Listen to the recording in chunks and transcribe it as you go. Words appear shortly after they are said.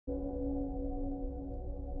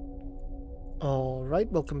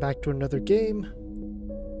Alright, welcome back to another game.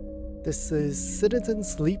 This is Citizen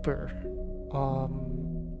Sleeper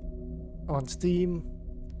on Steam.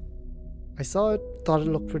 I saw it, thought it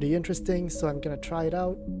looked pretty interesting, so I'm gonna try it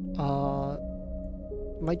out.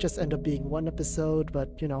 Might just end up being one episode,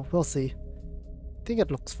 but you know, we'll see. I think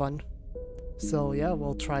it looks fun. So yeah,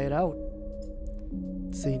 we'll try it out.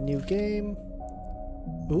 Let's see, new game.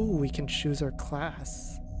 Ooh, we can choose our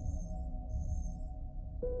class.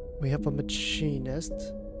 We have a machinist.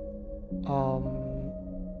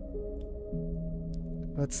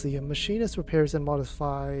 Let's see, a machinist repairs and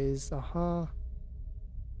modifies,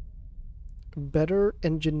 better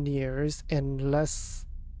engineers and less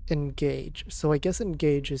engage. So I guess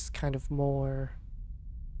engage is kind of more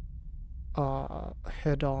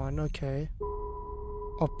head-on, okay.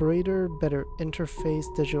 Operator, better interface,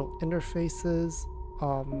 digital interfaces,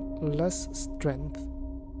 less strength.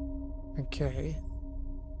 Okay.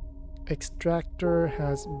 Extractor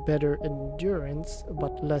has better endurance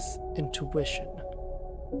but less intuition.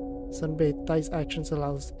 Sunbathed dice actions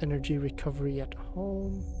allows energy recovery at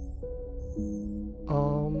home.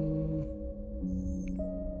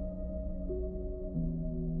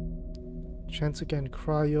 Chance again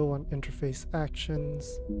cryo on interface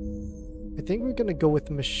actions. I think we're gonna go with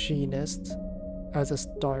machinist as a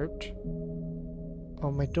start.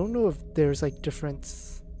 I don't know if there's like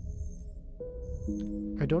difference.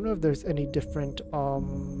 I don't know if there's any different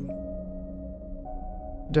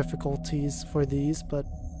difficulties for these, but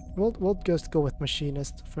we'll just go with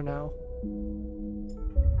machinist for now.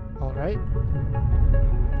 All right.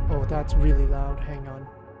 Oh, that's really loud. Hang on.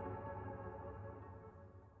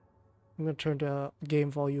 I'm gonna turn the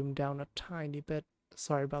game volume down a tiny bit.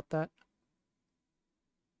 Sorry about that.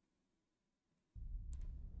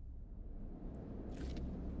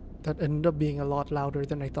 That ended up being a lot louder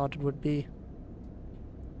than I thought it would be.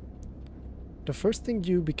 The first thing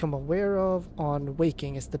you become aware of on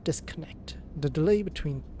waking is the disconnect, the delay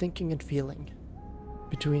between thinking and feeling,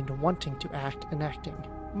 between wanting to act and acting.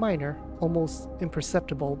 Minor, almost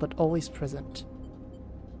imperceptible, but always present.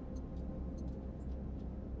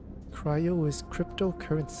 Cryo is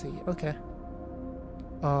cryptocurrency. Okay.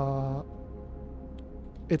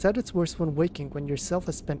 It's at its worst when waking, when yourself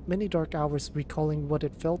has spent many dark hours recalling what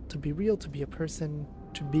it felt to be real, to be a person,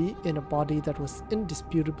 to be in a body that was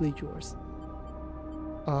indisputably yours.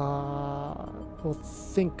 We'll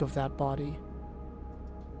think of that body.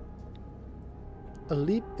 A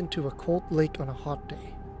leap into a cold lake on a hot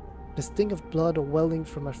day. The sting of blood welling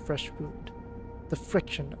from a fresh wound. The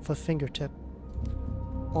friction of a fingertip.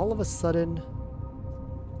 All of a sudden,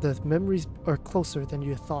 the memories are closer than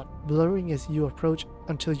you thought, blurring as you approach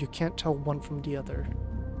until you can't tell one from the other.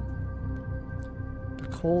 The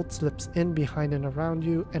cold slips in behind and around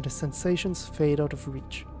you, and the sensations fade out of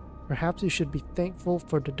reach. Perhaps you should be thankful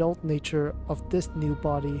for the dull nature of this new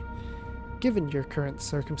body, given your current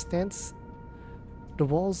circumstance. The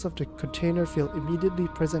walls of the container feel immediately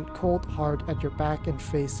present, cold, hard at your back and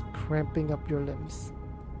face, cramping up your limbs.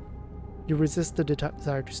 You resist the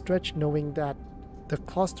desire to stretch, knowing that the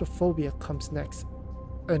claustrophobia comes next,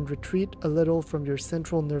 and retreat a little from your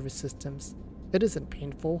central nervous systems. It isn't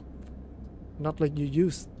painful. Not like you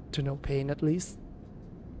used to know pain, at least.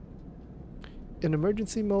 In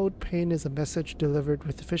emergency mode, pain is a message delivered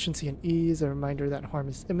with efficiency and ease, a reminder that harm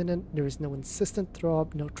is imminent. There is no insistent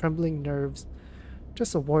throb, no trembling nerves,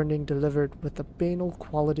 just a warning delivered with the banal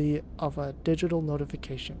quality of a digital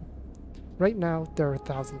notification. Right now, there are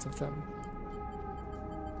thousands of them.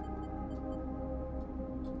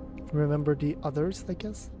 Remember the others, I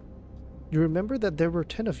guess? You remember that there were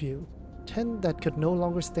 10 of you. 10 that could no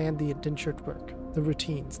longer stand the indentured work, the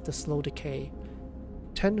routines, the slow decay.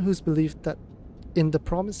 10 whose belief that in the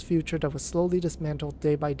promised future that was slowly dismantled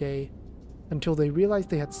day by day, until they realized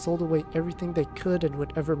they had sold away everything they could and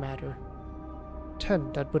would ever matter.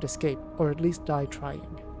 10 that would escape, or at least die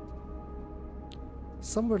trying.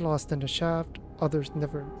 Some were lost in the shaft, others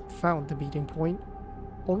never found the meeting point.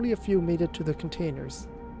 Only a few made it to the containers,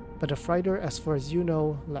 but a freighter, as far as you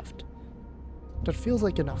know, left. That feels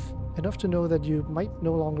like enough. Enough to know that you might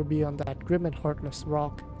no longer be on that grim and heartless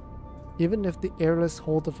rock. Even if the airless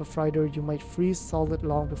hold of a freighter, you might freeze solid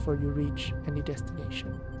long before you reach any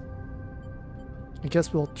destination. I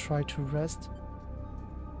guess we'll try to rest.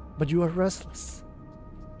 But you are restless.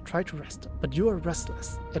 Try to rest, but you are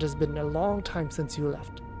restless. It has been a long time since you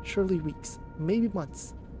left. Surely weeks, maybe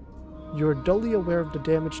months. You are dully aware of the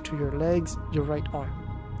damage to your legs, your right arm.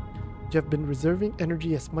 You have been reserving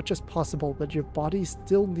energy as much as possible, but your body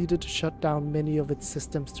still needed to shut down many of its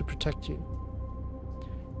systems to protect you.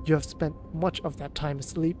 You have spent much of that time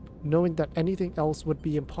asleep, knowing that anything else would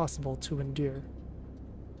be impossible to endure.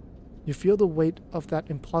 You feel the weight of that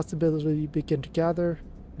impossibility begin to gather.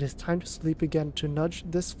 It is time to sleep again, to nudge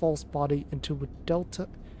this false body into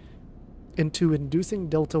inducing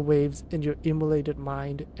delta waves in your immolated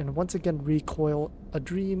mind, and once again recoil a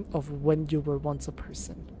dream of when you were once a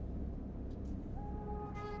person.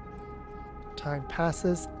 Time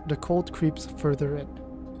passes, the cold creeps further in.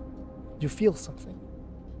 You feel something.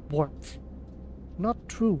 Warmth. Not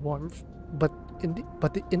true warmth, but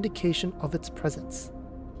the indication of its presence.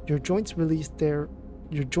 Your joints release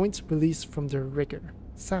from their rigor.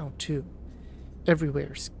 Sound too.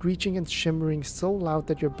 Everywhere, screeching and shimmering so loud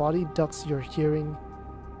that your body ducks your hearing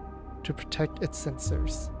to protect its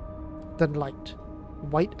sensors. Then light,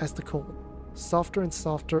 white as the cold, softer and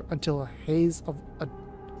softer until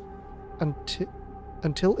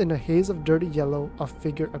in a haze of dirty yellow a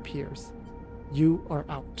figure appears. You are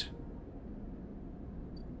out.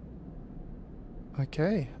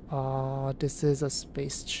 Okay, this is a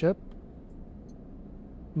spaceship.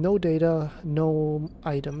 No data, no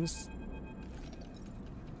items.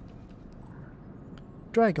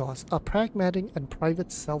 Dragos, a pragmatic and private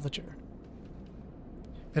salvager.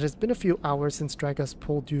 It has been a few hours since Dragos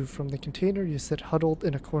pulled you from the container. You sit huddled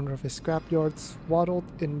in a corner of his scrapyard, swaddled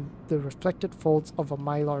in the reflected folds of a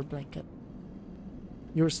mylar blanket.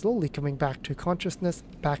 You are slowly coming back to consciousness,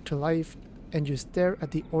 back to life, and you stare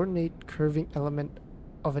at the ornate curving element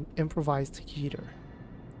of an improvised heater.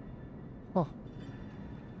 Huh.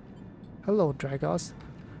 Hello, Dragos.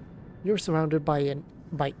 You're surrounded by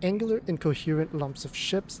angular, incoherent lumps of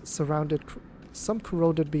ships, some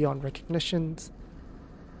corroded beyond recognition,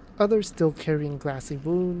 others still carrying glassy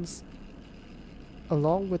wounds,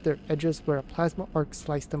 along with their edges where a plasma arc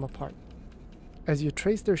sliced them apart. As you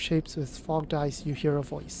trace their shapes with fogged eyes, you hear a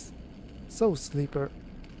voice. So, Sleeper,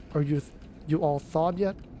 are you all thawed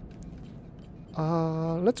yet?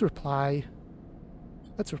 Let's reply.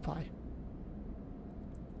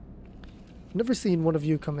 Never seen one of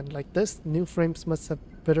you come in like this. New frames must have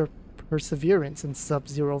better perseverance in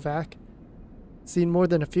Sub-Zero vac. Seen more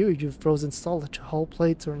than a few of you frozen solid to hull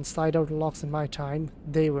plates or inside-out locks in my time.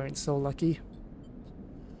 They weren't so lucky.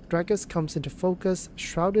 Dragos comes into focus,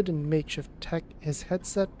 shrouded in makeshift tech, his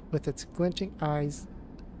headset with its glinting eyes,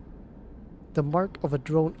 the mark of a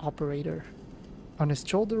drone operator. On his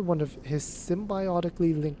shoulder, one of his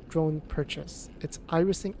symbiotically linked drone perches, its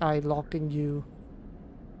irising eye locking you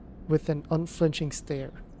with an unflinching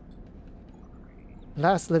stare.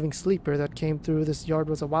 Last living sleeper that came through this yard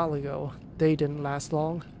was a while ago. They didn't last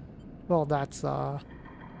long. Well, that's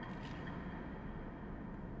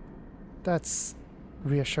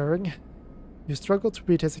reassuring. You struggle to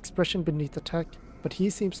read his expression beneath the tech, but he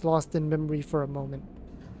seems lost in memory for a moment.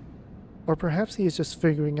 Or perhaps he is just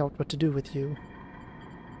figuring out what to do with you.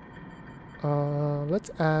 Let's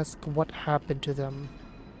ask what happened to them.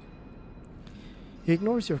 He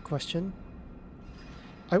ignores your question.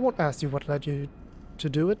 I won't ask you what led you to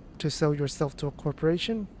do it, to sell yourself to a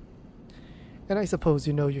corporation. And I suppose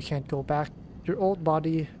you know you can't go back. Your old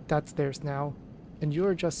body, that's theirs now, and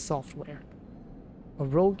you're just software. A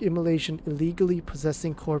rogue immolation illegally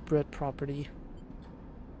possessing corporate property.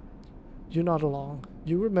 You're not along.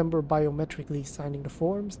 You remember biometrically signing the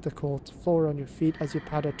forms, the cold floor on your feet as you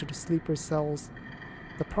padded to the sleeper cells,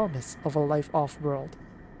 the promise of a life off-world.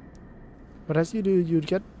 But as you do, you'd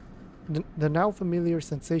get the now familiar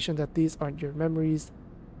sensation that these aren't your memories.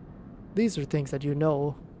 These are things that you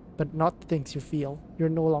know, but not the things you feel. You're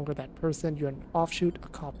no longer that person, you're an offshoot, a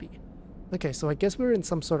copy. Okay, so I guess we're in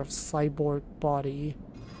some sort of cyborg body.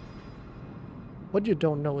 What you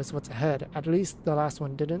don't know is what's ahead. At least the last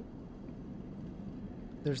one didn't.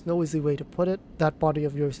 There's no easy way to put it. That body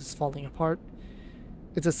of yours is falling apart.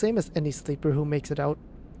 It's the same as any sleeper who makes it out.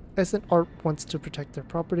 S&R wants to protect their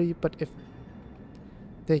property, but if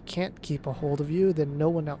they can't keep a hold of you, then no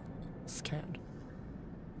one else can.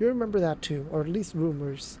 You remember that too, or at least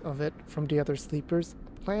rumors of it from the other sleepers.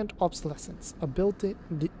 Planned obsolescence, a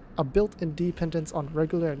built-in dependence on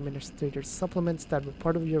regular administrator supplements that were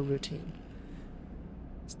part of your routine.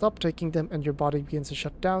 Stop taking them and your body begins to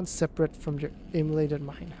shut down, separate from your immolated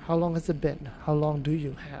mind. How long has it been? How long do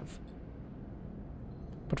you have?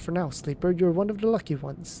 But for now, Sleeper, you're one of the lucky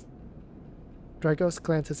ones. Dragos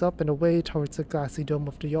glances up and away towards the glassy dome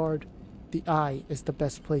of the yard. The Eye is the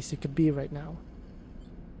best place you could be right now.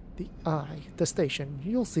 The Eye, the station.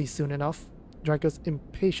 You'll see soon enough. Dragos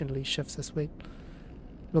impatiently shifts his weight.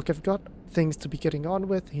 Look, I've got things to be getting on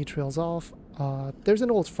with. He trails off. There's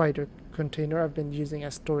an old freighter container I've been using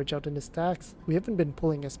as storage out in the stacks. We haven't been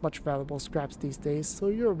pulling as much valuable scraps these days, so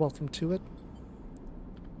you're welcome to it.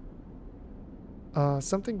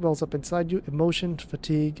 Something wells up inside you, emotion,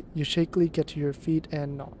 fatigue. You shakily get to your feet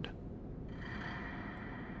and nod.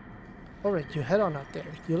 Alright, you head on out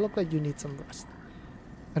there. You look like you need some rest.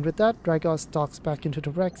 And with that, Dragos stalks back into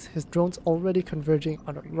the Rex, his drones already converging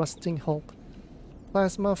on a rusting hulk.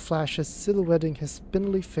 Plasma flashes silhouetting his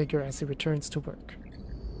spindly figure as he returns to work.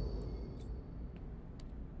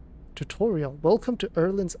 Tutorial. Welcome to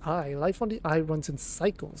Erlin's Eye. Life on the Eye runs in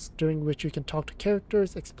cycles, during which you can talk to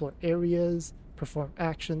characters, explore areas, perform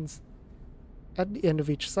actions. At the end of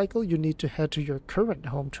each cycle, you need to head to your current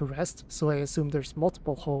home to rest, so I assume there's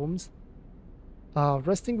multiple homes.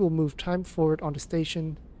 Resting will move time forward on the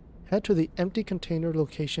station. Head to the empty container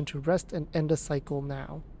location to rest and end the cycle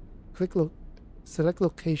now. Select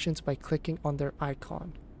locations by clicking on their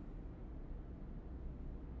icon.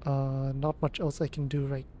 Not much else I can do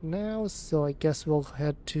right now, so I guess we'll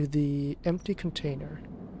head to the empty container.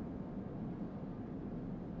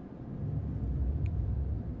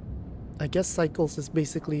 I guess cycles is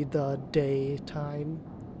basically the daytime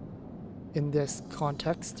in this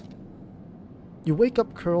context. You wake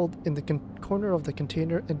up curled in the corner of the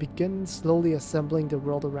container and begin slowly assembling the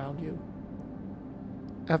world around you.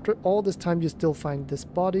 After all this time, you still find this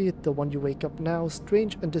body, the one you wake up now,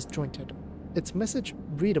 strange and disjointed. Its message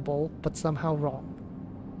readable, but somehow wrong.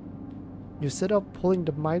 You sit up, pulling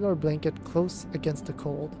the mylar blanket close against the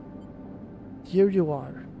cold. Here you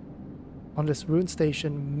are, on this ruined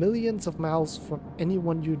station, millions of miles from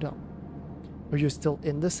anyone you know. Are you still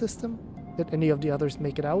in the system? Did any of the others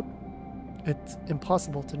make it out? It's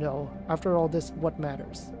impossible to know. After all this, what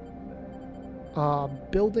matters?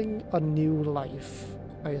 Building a new life,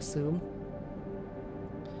 I assume.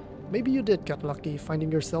 Maybe you did get lucky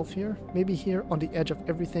finding yourself here. Maybe here on the edge of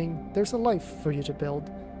everything, there's a life for you to build.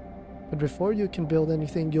 But before you can build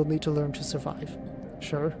anything, you'll need to learn to survive.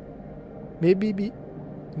 Sure. Maybe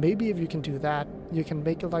if you can do that, you can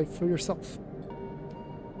make a life for yourself.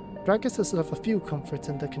 Dragos has left a few comforts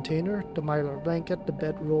in the container: the mylar blanket, the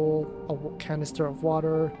bedroll, a canister of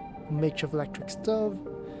water, a makeshift electric stove,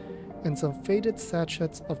 and some faded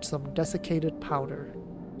sachets of some desiccated powder.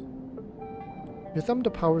 You thumb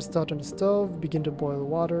the power start on the stove, begin to boil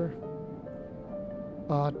water.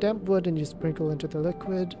 Damp wood and you sprinkle into the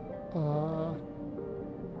liquid.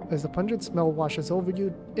 As the pungent smell washes over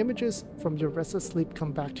you, images from your restless sleep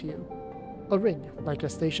come back to you. A ring, like a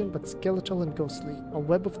station, but skeletal and ghostly, a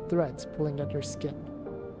web of threads pulling at your skin.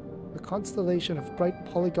 A constellation of bright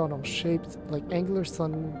polygonal shapes like angular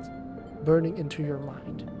suns burning into your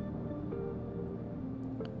mind.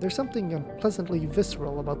 There's something unpleasantly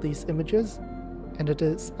visceral about these images, and it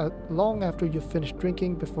is long after you've finished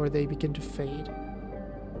drinking before they begin to fade.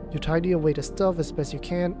 You tidy away the stuff as best you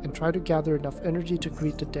can and try to gather enough energy to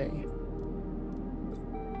greet the day.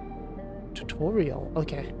 Tutorial,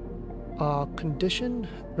 okay. Condition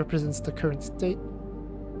represents the current state.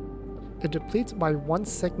 It depletes by 1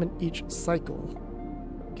 segment each cycle.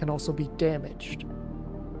 Can also be damaged.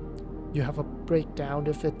 You have a breakdown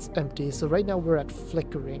if it's empty, so right now we're at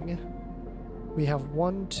flickering. We have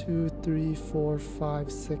 1, 2, 3, 4,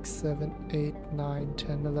 5, 6, 7, 8, 9,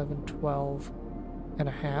 10, 11, 12 and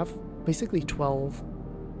a half. Basically 12.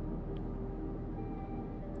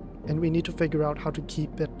 And we need to figure out how to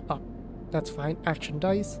keep it up. That's fine. Action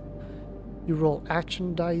dice. You roll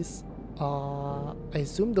action dice. I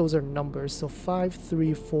assume those are numbers, so 5,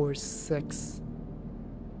 3, 4, 6.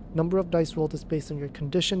 Number of dice rolled is based on your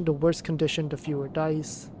condition. The worse condition, the fewer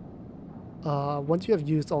dice. Once you have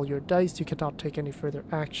used all your dice, you cannot take any further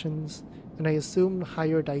actions. And I assume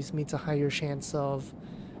higher dice means a higher chance of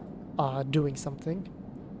doing something.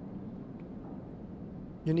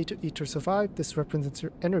 You need to eat to survive. This represents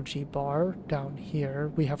your energy bar down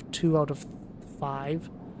here. We have 2 out of 5.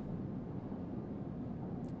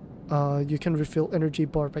 You can refill energy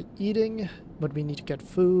bar by eating, but we need to get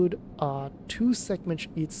food. 2 segments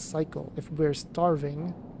each cycle. If we're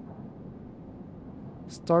starving,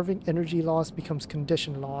 energy loss becomes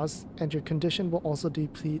condition loss, and your condition will also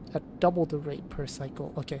deplete at double the rate per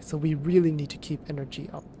cycle. Okay, so we really need to keep energy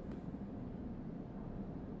up.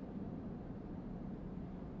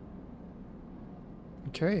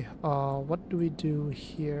 Okay, what do we do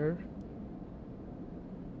here?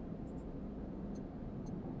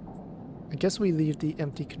 I guess we leave the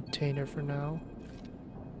empty container for now.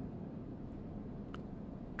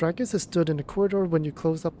 Dragos has stood in the corridor when you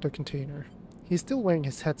close up the container. He's still wearing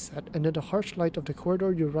his headset, and in the harsh light of the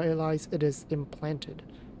corridor you realize it is implanted.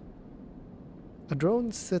 A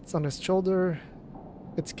drone sits on his shoulder,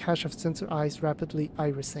 its cache of sensor eyes rapidly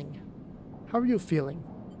irising. How are you feeling?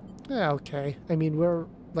 Yeah, okay. I mean, we're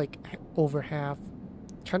like over half.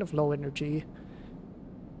 Kind of low energy.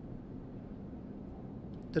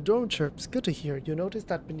 The drone chirps. Good to hear. You notice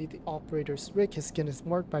that beneath the operator's rig, his skin is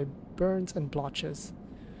marked by burns and blotches.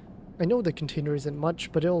 I know the container isn't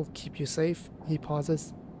much, but it'll keep you safe. He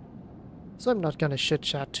pauses. So I'm not gonna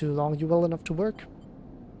chit-chat too long. You well enough to work?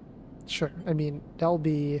 Sure. I mean, that'll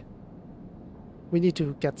be... We need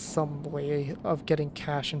to get some way of getting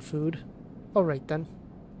cash and food. Alright then.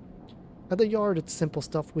 At the yard, it's simple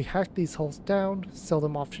stuff. We hack these hulls down, sell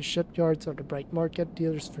them off to shipyards or the bright market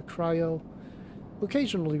dealers for cryo.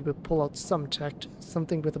 Occasionally we pull out some tech,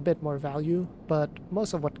 something with a bit more value, but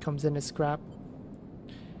most of what comes in is scrap.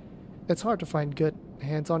 It's hard to find good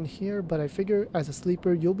hands-on here, but I figure as a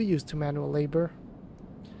sleeper you'll be used to manual labor.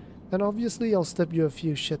 And obviously I'll slip you a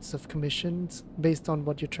few shits of commissions based on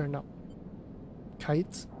what you turn up.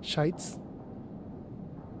 Kites? Shites?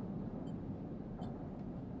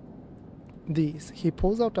 These. He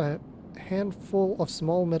pulls out a handful of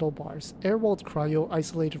small metal bars, air-walled cryo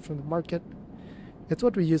isolated from the market. It's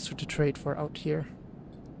what we use to trade for out here.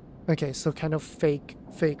 Okay, so kind of fake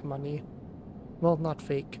money. Well, not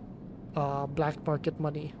fake. Black market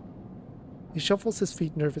money. He shuffles his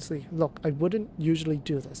feet nervously. Look, I wouldn't usually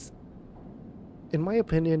do this. In my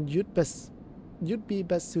opinion, you'd be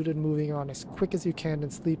best suited moving on as quick as you can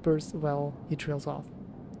in sleepers. Well, he trails off.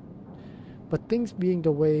 But things being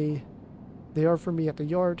the way they are for me at the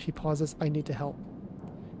yard, he pauses. I need to help.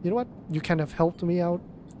 You know what? You kind of helped me out.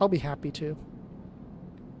 I'll be happy to.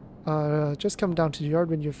 Just come down to the yard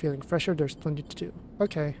when you're feeling fresher. There's plenty to do.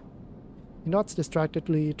 Okay. He nods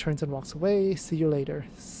distractedly, turns and walks away. See you later.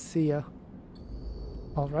 See ya.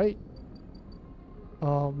 Alright.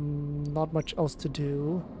 Not much else to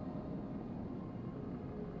do.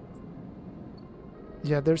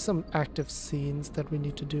 Yeah, there's some active scenes that we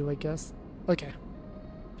need to do, I guess. Okay.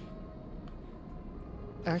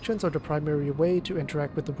 Actions are the primary way to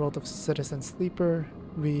interact with the world of Citizen Sleeper.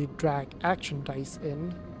 We drag action dice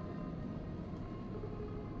in.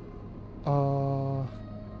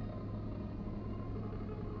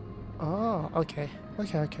 Okay.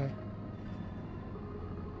 Okay.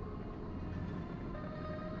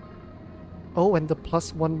 Oh, and the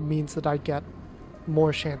 +1 means that I get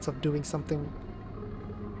more chance of doing something.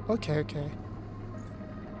 Okay.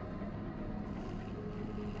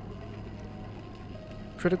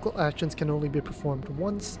 Critical actions can only be performed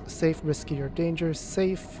once. Safe, risky, or dangerous.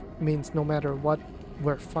 Safe means no matter what,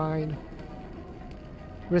 we're fine.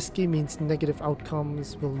 Risky means negative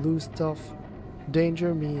outcomes, we'll lose stuff.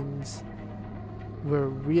 Danger means we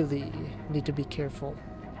really need to be careful.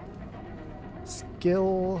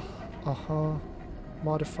 Skill,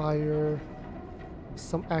 modifier.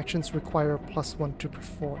 Some actions require +1 to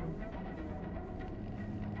perform.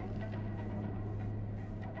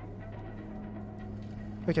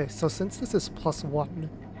 Okay, so since this is +1,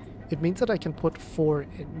 it means that I can put 4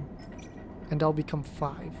 in, and I'll become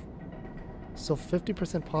 5. So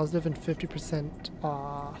 50% positive and 50%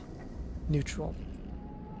 neutral.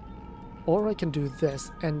 Or I can do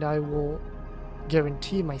this, and I will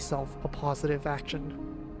guarantee myself a positive action.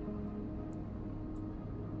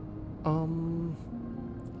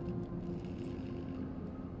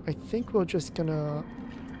 I think we're just gonna...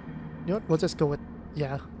 You know what? We'll just go with...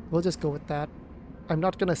 Yeah, we'll just go with that. I'm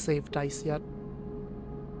not gonna save dice yet.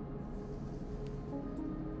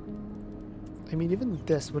 I mean, even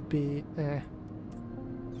this would be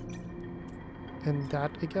and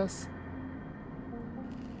that, I guess.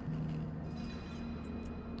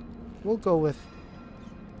 We'll go with...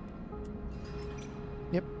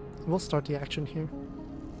 Yep, we'll start the action here.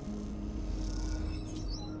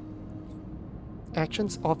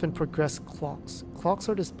 Actions often progress clocks. Clocks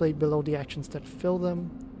are displayed below the actions that fill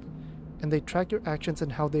them, and they track your actions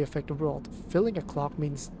and how they affect the world. Filling a clock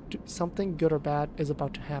means something good or bad is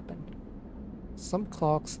about to happen. Some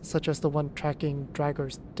clocks, such as the one tracking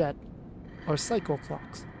Drager's death, are cycle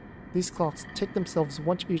clocks. These clocks tick themselves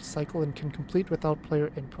once each cycle and can complete without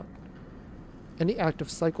player input. Any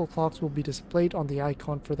active cycle clocks will be displayed on the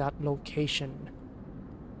icon for that location.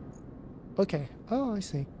 Okay, oh, I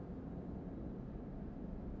see.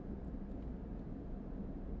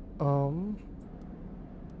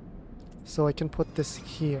 So I can put this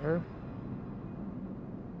here,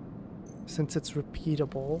 since it's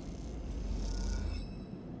repeatable.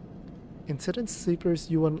 In Citizen Sleepers,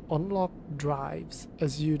 you unlock drives.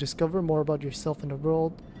 As you discover more about yourself and the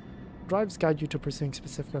world, drives guide you to pursuing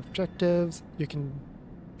specific objectives. You can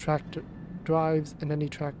track drives, and any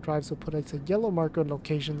tracked drives will put a yellow marker on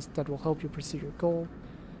locations that will help you pursue your goal.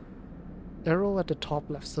 Arrow at the top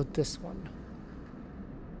left, so this one.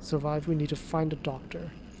 Survive, we need to find a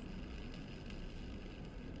doctor.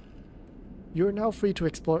 You are now free to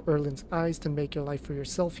explore Erlin's eyes to make your life for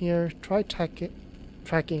yourself here. Try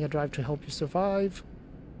Tracking a drive to help you survive.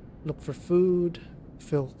 Look for food.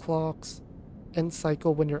 Fill clocks. End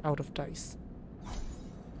cycle when you're out of dice.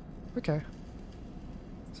 Okay.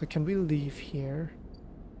 So can we leave here?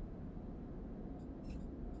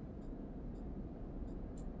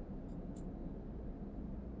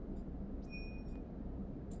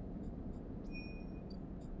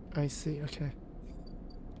 I see, okay.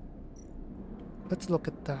 Let's look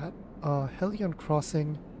at that. Helion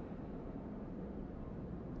Crossing.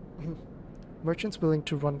 Merchants willing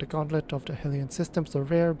to run the gauntlet of the Helion systems are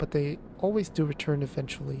rare, but they always do return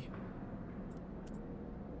eventually.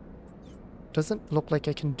 Doesn't look like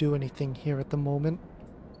I can do anything here at the moment.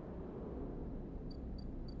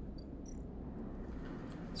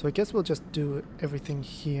 So I guess we'll just do everything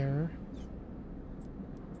here.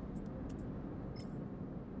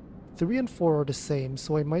 3 and 4 are the same,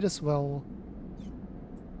 so I might as well...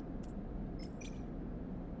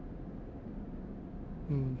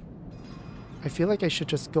 I feel like I should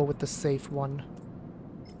just go with the safe one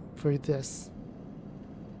for this.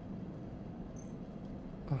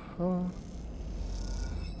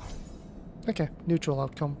 Okay, neutral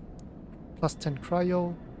outcome. Plus 10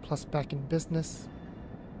 cryo, plus back in business.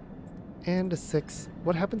 And a 6.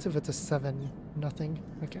 What happens if it's a 7? Nothing.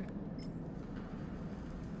 Okay.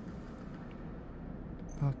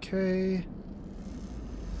 Okay.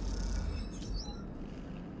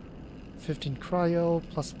 15 cryo,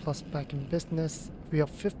 plus back in business. We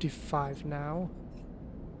have 55 now.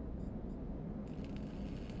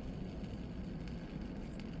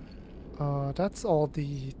 That's all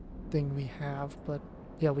the thing we have, but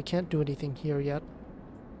yeah, we can't do anything here yet.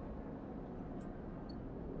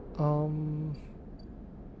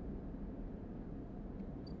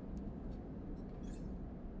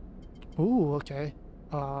 Ooh, okay.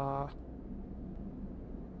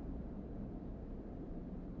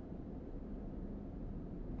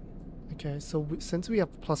 Okay, so since we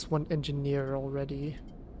have +1 engineer already,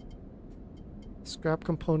 scrap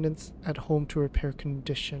components at home to repair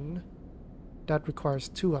condition. That requires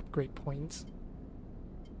 2 upgrade points.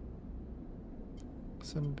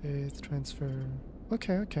 Sunbathe, transfer.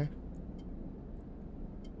 Okay, okay.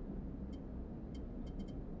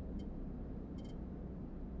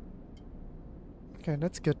 Okay,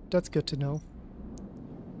 that's good. That's good to know.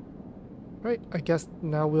 Right, I guess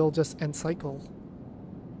now we'll just end cycle.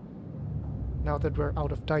 Now that we're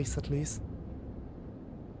out of dice, at least.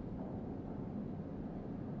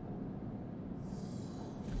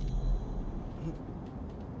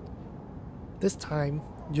 This time,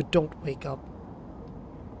 you don't wake up.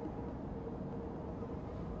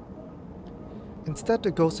 Instead,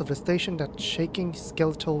 the ghost of the station that shaking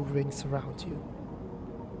skeletal rings surrounds you.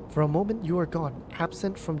 For a moment, you are gone,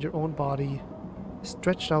 absent from your own body,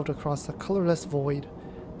 stretched out across a colorless void.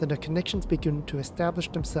 Then the connections begin to establish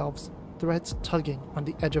themselves, threads tugging on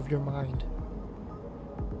the edge of your mind.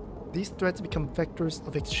 These threads become vectors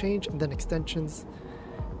of exchange and then extensions,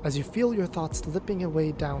 as you feel your thoughts slipping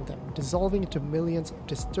away down them, dissolving into millions of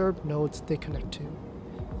disturbed nodes they connect to.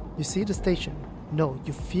 You see the station. No,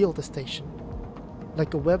 you feel the station.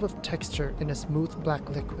 Like a web of texture in a smooth black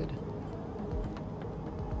liquid.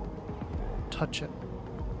 Touch it.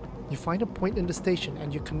 You find a point in the station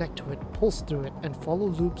and you connect to it, pulse through it, and follow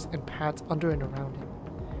loops and paths under and around it.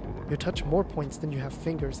 You touch more points than you have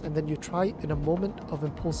fingers, and then you try in a moment of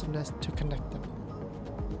impulsiveness to connect them.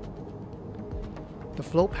 The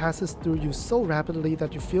flow passes through you so rapidly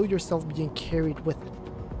that you feel yourself being carried with it,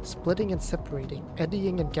 splitting and separating,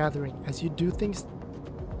 eddying and gathering as you do things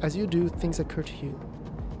occur to you.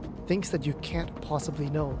 Things that you can't possibly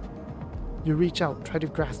know. You reach out, try to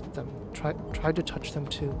grasp them, try to touch them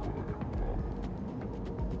too.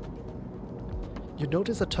 You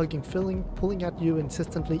notice a tugging feeling pulling at you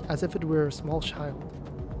insistently as if it were a small child.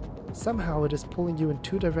 Somehow it is pulling you in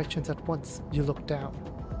 2 directions at once. You look down.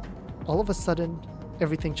 All of a sudden,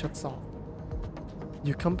 everything shuts off.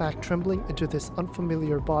 You come back trembling into this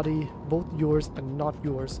unfamiliar body, both yours and not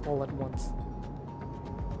yours all at once.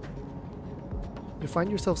 You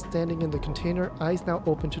find yourself standing in the container, eyes now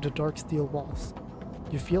open to the dark steel walls.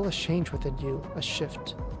 You feel a change within you, a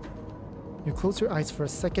shift. You close your eyes for a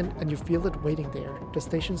second and you feel it waiting there, the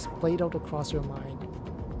station splayed out across your mind.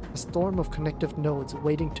 A storm of connective nodes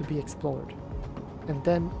waiting to be explored. And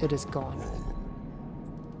then it is gone.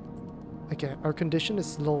 Okay, our condition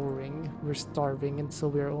is lowering, we're starving, and so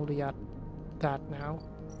we're only at that now.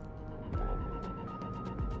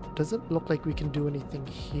 Doesn't look like we can do anything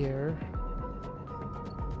here.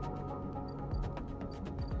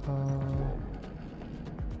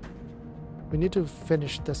 We need to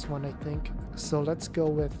finish this one, I think. So let's go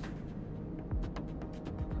with...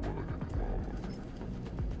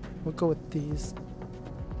 We'll go with these.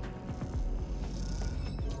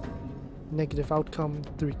 Negative outcome,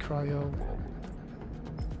 3 cryo.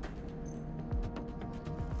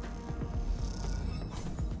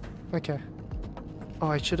 Okay. Oh,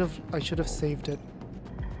 I should have saved it.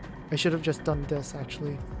 I should have just done this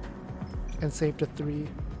actually. And saved a 3.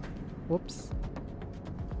 Whoops.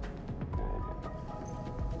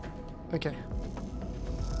 Okay.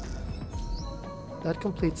 That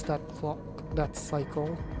completes that clock, that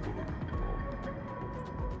cycle.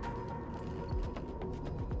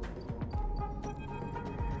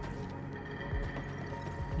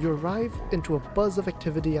 You arrive into a buzz of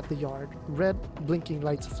activity at the yard. Red, blinking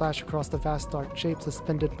lights flash across the vast dark shapes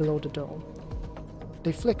suspended below the dome.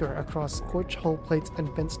 They flicker across scorched hull plates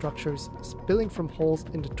and bent structures, spilling from holes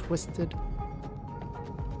in the twisted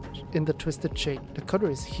shape. The cutter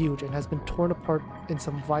is huge and has been torn apart in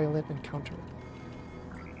some violent encounter.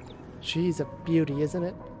 She's a beauty, isn't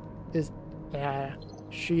it?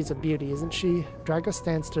 She's a beauty, isn't she? Draga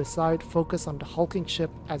stands to the side, focused on the hulking ship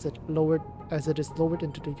as it is lowered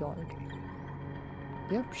into the yard.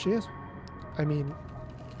 Yeah, she is. I mean,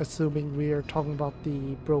 assuming we're talking about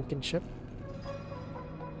the broken ship.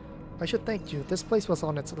 I should thank you. This place was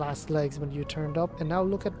on its last legs when you turned up, and now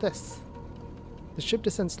look at this. The ship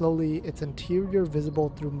descends slowly, its interior visible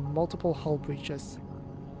through multiple hull breaches.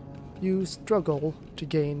 You struggle to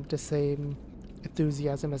gain the same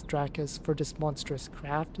enthusiasm as Drakus for this monstrous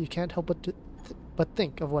craft. You can't help but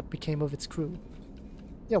think of what became of its crew.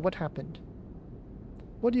 Yeah, what happened?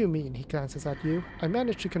 What do you mean? He glances at you. I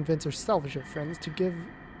managed to convince her salvager friends to give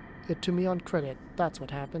it to me on credit. That's what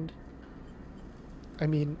happened. I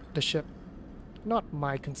mean, the ship. Not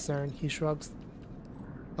my concern, he shrugs.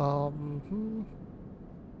 I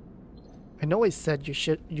know I said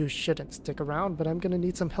you shouldn't stick around, but I'm gonna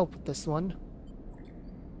need some help with this one.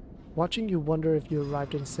 Watching you wonder if you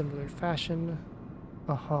arrived in a similar fashion.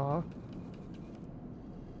 Uh-huh.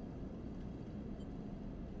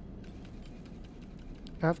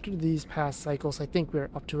 After these past cycles, I think we're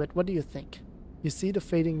up to it. What do you think? You see the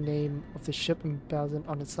fading name of the ship emblazoned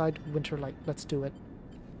on its side, Winterlight. Let's do it.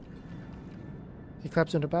 He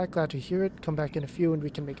claps on the back, glad to hear it. Come back in a few and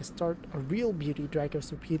we can make a start. A real beauty,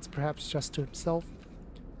 Dragos repeats, perhaps just to himself.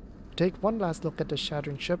 Take one last look at the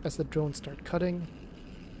shattering ship as the drones start cutting.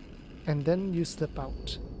 And then you slip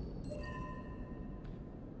out.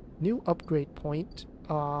 New upgrade point,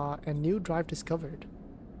 and new drive discovered.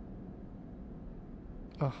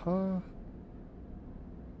 Uh-huh.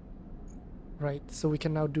 Right, so we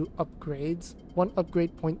can now do upgrades. One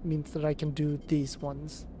upgrade point means that I can do these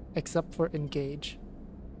ones. Except for engage.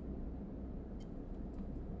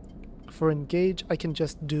 For engage, I can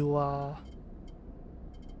just do, I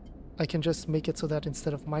can just make it so that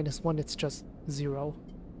instead of -1, it's just 0.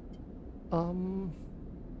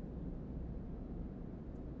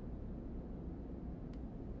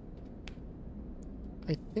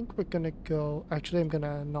 I think we're gonna go... Actually, I'm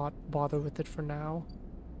gonna not bother with it for now.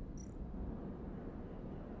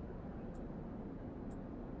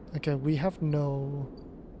 Okay, we have no...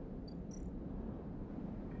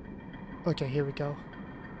 Okay, here we go.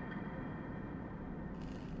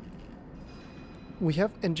 We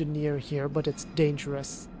have engineer here, but it's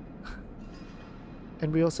dangerous.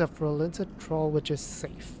 And we also have Rolinset Troll, which is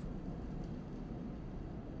safe.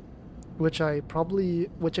 Which I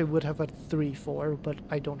would have a 3 for, but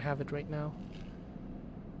I don't have it right now.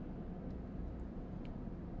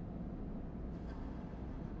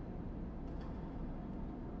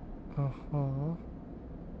 Uh-huh.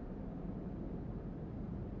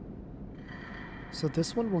 So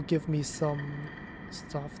this one will give me some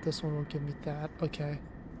stuff. This one will give me that. Okay.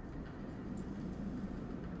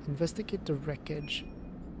 Investigate the wreckage.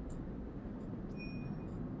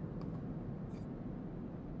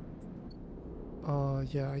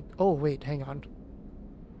 Yeah. Oh, wait, hang on.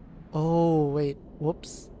 Oh, wait.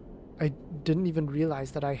 Whoops. I didn't even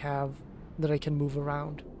realize that I can move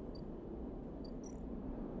around.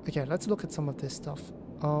 Okay, let's look at some of this stuff.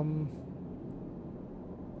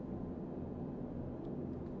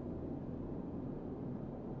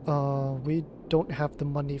 We don't have the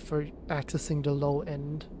money for accessing the low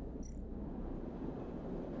end.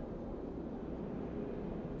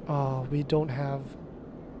 We don't have...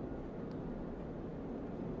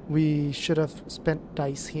 We should have spent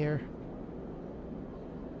dice here.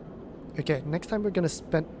 Okay, next time we're gonna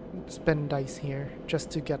spend dice here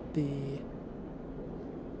just to get the...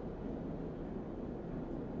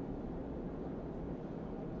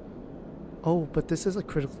 Oh, but this is a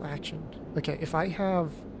critical action. Okay, if I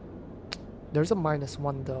have... There's a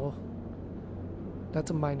 -1 though.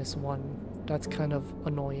 That's a -1. That's kind of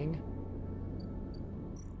annoying.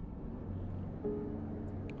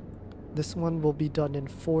 This one will be done in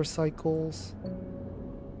 4 cycles.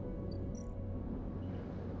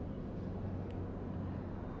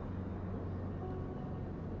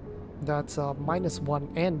 That's -1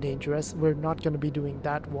 and dangerous. We're not going to be doing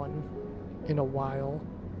that one in a while.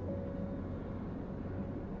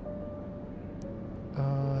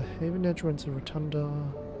 Haven Edge runs a rotunda.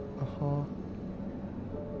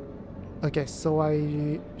 Okay, so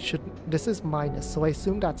I should... This is minus, so I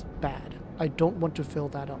assume that's bad. I don't want to fill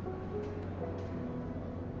that up.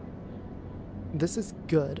 This is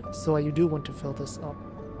good, so I do want to fill this up.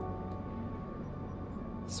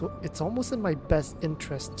 So it's almost in my best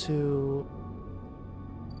interest to...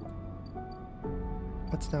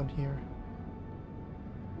 What's down here?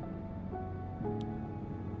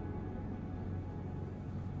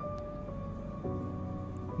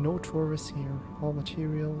 No tourists here. All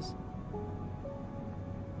materials.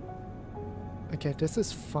 Okay, this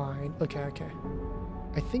is fine. Okay.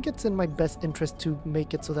 I think it's in my best interest to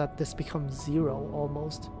make it so that this becomes 0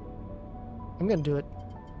 almost. I'm gonna do it.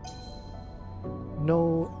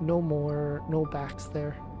 No more, no backs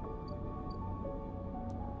there.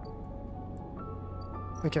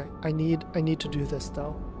 Okay, I need to do this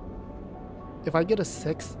though. If I get a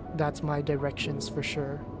 6, that's my directions for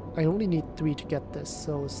sure. I only need 3 to get this,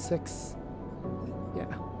 so 6.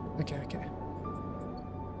 Yeah, okay.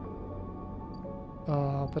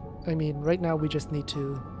 But I mean, right now we just need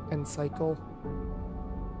to end cycle.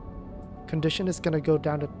 Condition is gonna go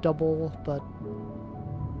down to double, but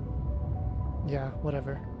yeah,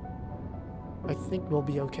 whatever. I think we'll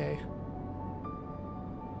be okay.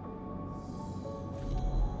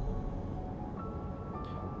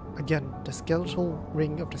 Again, the skeletal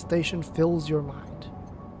ring of the station fills your mind.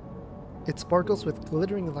 It sparkles with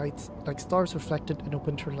glittering lights like stars reflected in a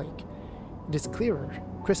winter lake. It is clearer,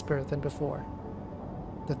 crisper than before.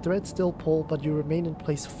 The threads still pull, but you remain in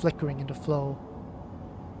place, flickering in the flow.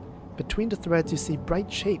 Between the threads you see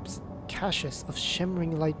bright shapes, caches of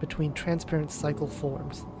shimmering light between transparent cycle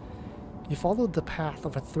forms. You follow the path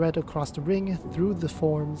of a thread across the ring, through the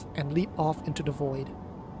forms, and leap off into the void.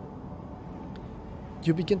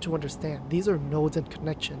 You begin to understand these are nodes and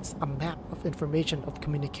connections, a map of information, of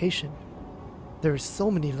communication. There are so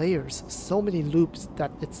many layers, so many loops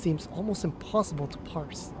that it seems almost impossible to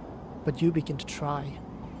parse, but you begin to try.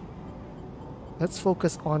 Let's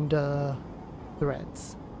focus on the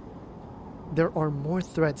threads. There are more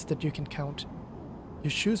threads that you can count. You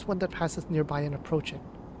choose one that passes nearby and approach it.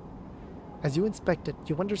 As you inspect it,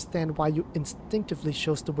 you understand why you instinctively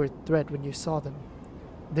chose the word thread when you saw them.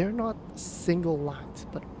 They're not single lines,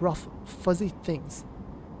 but rough, fuzzy things,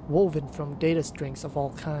 woven from data strings of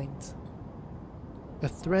all kinds. The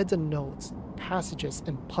threads and nodes, passages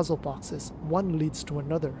and puzzle boxes, one leads to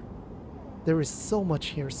another. There is so much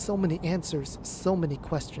here, so many answers, so many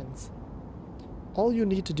questions. All you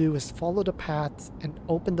need to do is follow the paths and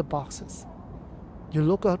open the boxes. You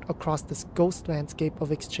look out across this ghost landscape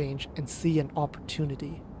of exchange and see an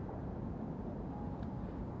opportunity.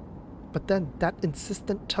 But then that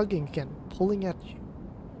insistent tugging again, pulling at you.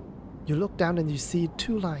 You look down and you see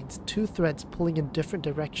 2 lines, 2 threads pulling in different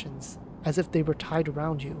directions, as if they were tied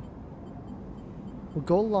around you. We'll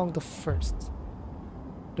go along the first.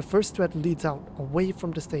 The first thread leads out, away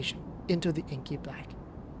from the station, into the inky black.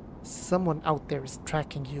 Someone out there is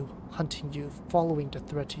tracking you, hunting you, following the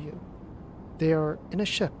thread to you. They are in a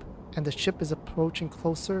ship, and the ship is approaching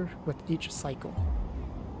closer with each cycle.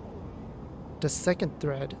 The second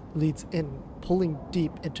thread leads in, pulling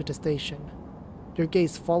deep into the station. Your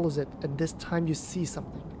gaze follows it, and this time you see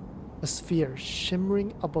something. A sphere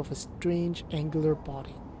shimmering above a strange angular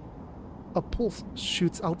body. A pulse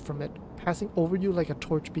shoots out from it, passing over you like a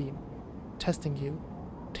torch beam, testing you,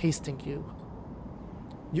 tasting you.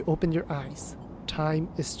 You open your eyes. Time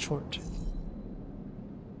is short.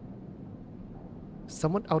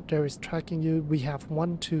 Someone out there is tracking you. We have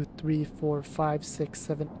 1, 2, 3, 4, 5, 6,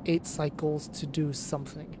 7, 8 cycles to do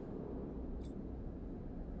something.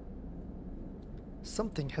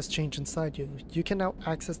 Something has changed inside you. You can now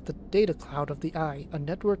access the data cloud of the eye, a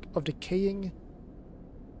network of decaying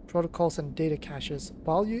protocols and data caches.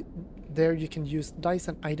 While you there, you can use dice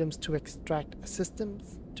and items to extract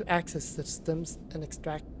systems, to access systems and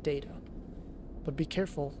extract data. But be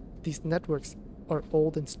careful, these networks are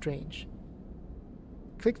old and strange.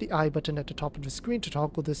 Click the I button at the top of the screen to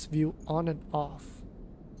toggle this view on and off.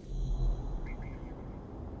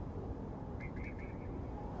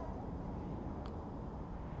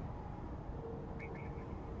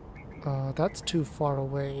 That's too far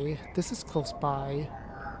away. This is close by.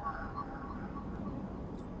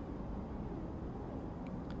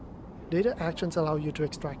 Data actions allow you to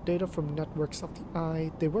extract data from networks of the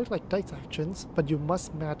eye. They work like dice actions, but you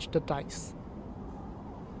must match the dice.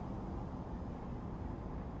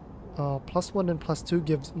 +1 and +2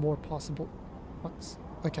 gives more possible ones.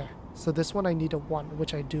 Okay, so this one I need a 1,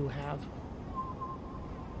 which I do have.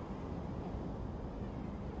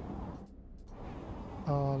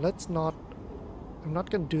 Let's not... I'm not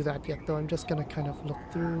going to do that yet, though. I'm just going to kind of look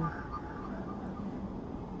through.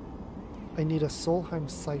 I need a Solheim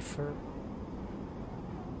cipher.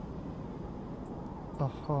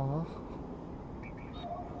 Uh-huh.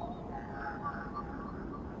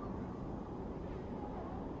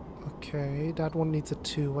 Okay, that one needs a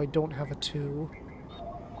 2. I don't have a 2.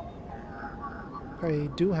 I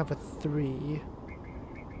do have a 3.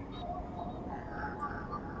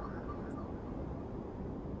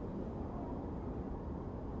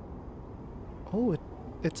 Oh,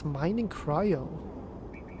 it's mining cryo.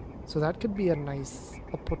 So that could be a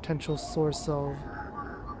potential source of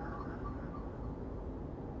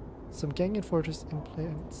some gang enforcers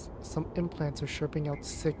implants. Some implants are chirping out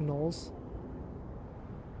signals.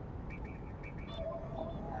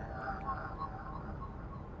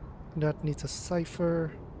 That needs a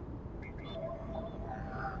cipher.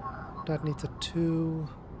 That needs a 2.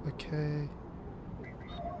 Okay.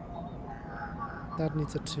 That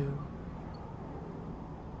needs a 2.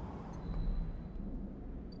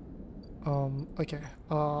 Okay.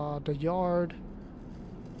 The yard.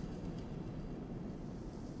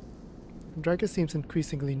 Draga seems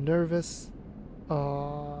increasingly nervous.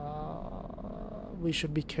 We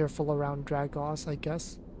should be careful around Dragos, I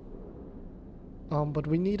guess. But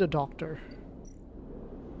we need a doctor.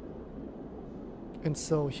 And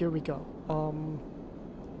so here we go.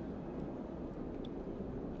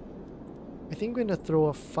 I think we're gonna throw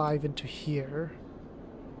a 5 into here.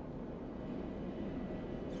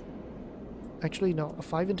 Actually, no, a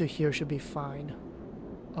 5 into here should be fine.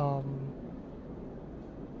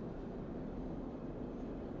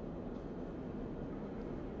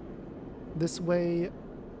 This way,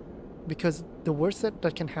 because the worst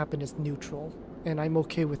that can happen is neutral, and I'm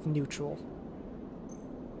okay with neutral.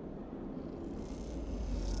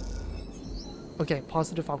 Okay,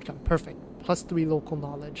 positive outcome, perfect. +3 local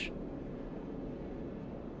knowledge.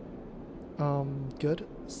 Good.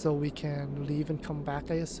 So we can leave and come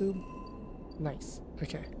back, I assume? Nice.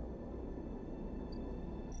 Okay.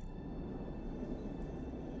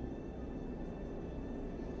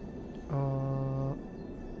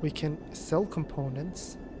 We can sell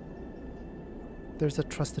components. There's a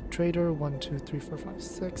trusted trader. 1, 2, 3, 4, 5,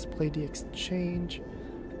 6. Play the exchange.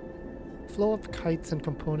 Flow of kites and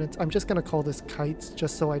components. I'm just gonna call this kites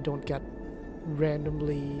just so I don't get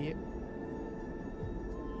randomly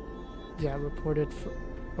reported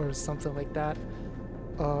or something like that.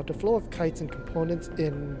 The flow of kites and components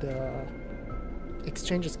in the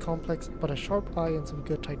exchange is complex, but a sharp eye and some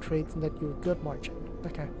good tight trades net you a good margin.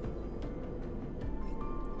 Okay.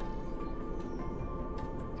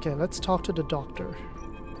 Okay, let's talk to the doctor.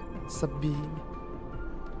 Sabine.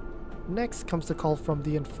 Next comes the call from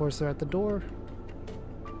the enforcer at the door.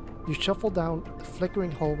 You shuffle down the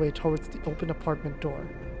flickering hallway towards the open apartment door.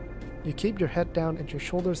 You keep your head down and your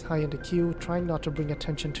shoulders high in the queue, trying not to bring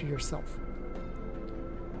attention to yourself.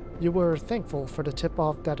 You were thankful for the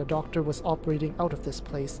tip-off that a doctor was operating out of this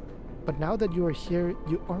place, but now that you are here,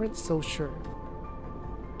 you aren't so sure.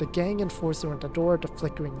 The gang enforcer at the door, the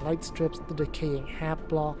flickering light strips, the decaying hat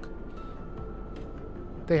block.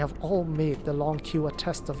 They have all made the long queue a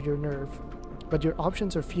test of your nerve, but your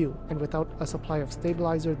options are few, and without a supply of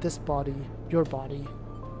stabilizer, this body, your body,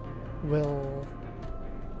 will...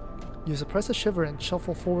 You suppress a shiver and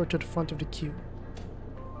shuffle forward to the front of the queue.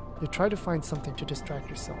 You try to find something to distract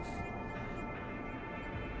yourself.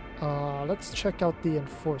 Let's check out the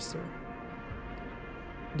enforcer.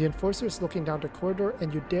 The enforcer is looking down the corridor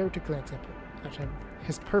and you dare to glance at him.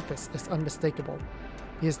 His purpose is unmistakable.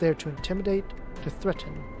 He is there to intimidate, to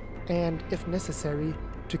threaten, and, if necessary,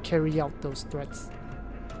 to carry out those threats.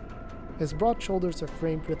 His broad shoulders are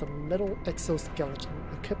framed with a metal exoskeleton.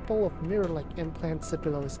 A couple of mirror-like implants sit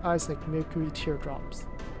below his eyes like mercury teardrops.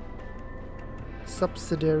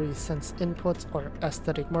 Subsidiary sense inputs or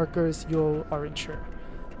aesthetic markers, you aren't sure.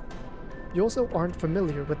 You also aren't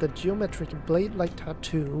familiar with the geometric blade-like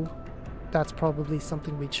tattoo, that's probably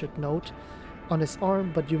something we should note, on his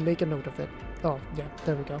arm, but you make a note of it. Oh, yeah,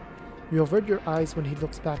 there we go. You avert your eyes when he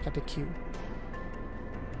looks back at the queue.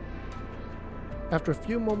 After a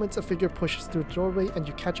few moments, a figure pushes through the doorway and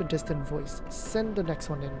you catch a distant voice. Send the next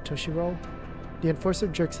one in, Toshiro. The enforcer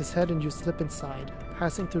jerks his head and you slip inside,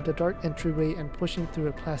 passing through the dark entryway and pushing through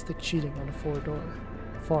a plastic sheeting on the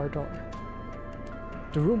far door.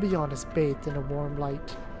 The room beyond is bathed in a warm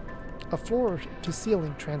light. A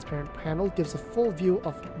floor-to-ceiling transparent panel gives a full view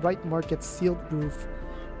of Right Market's sealed roof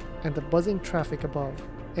and the buzzing traffic above,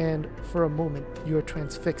 and for a moment you are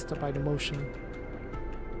transfixed by the motion.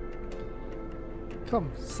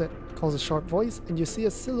 "Come, sit," calls a sharp voice, and you see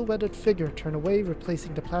a silhouetted figure turn away,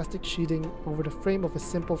 replacing the plastic sheeting over the frame of a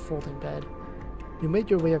simple folding bed. You make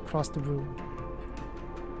your way across the room.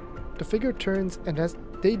 The figure turns, and as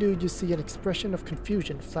they do, you see an expression of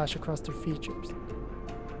confusion flash across their features.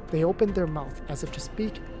 They open their mouth as if to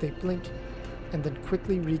speak, they blink, and then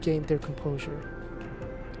quickly regain their composure.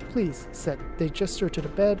 "Please," said. They gesture to the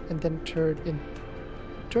bed and then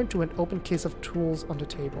turn to an open case of tools on the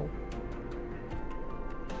table.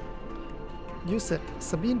 "You sit."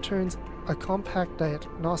 Sabine turns a compact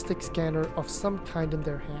diagnostic scanner of some kind in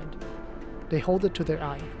their hand. They hold it to their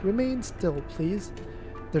eye. "Remain still, please."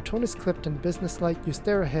 Their tone is clipped and businesslike. You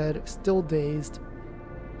stare ahead, still dazed.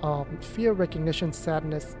 Fear, recognition,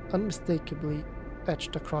 sadness unmistakably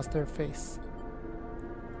etched across their face.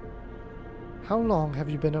 "How long have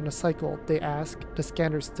you been on a cycle?" they ask, the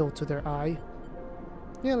scanner still to their eye.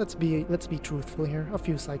 "Yeah, let's be truthful here. A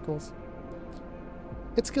few cycles."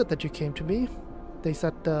 "It's good that you came to me." They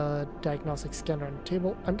set the diagnostic scanner on the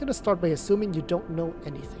table. "I'm gonna start by assuming you don't know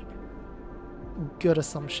anything." "Good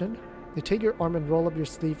assumption." They take your arm and roll up your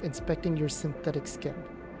sleeve, inspecting your synthetic skin.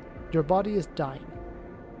 "Your body is dying."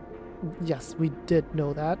 "Yes, we did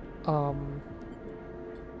know that.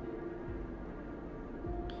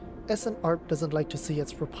 SNARP doesn't like to see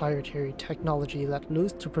its proprietary technology let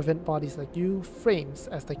loose to prevent bodies like you, frames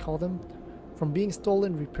as they call them, from being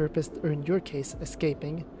stolen, repurposed, or in your case,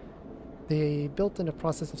 escaping. They built in a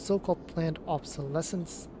process of so-called planned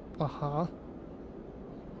obsolescence.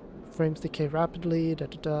 Frames decay rapidly,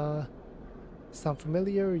 Sound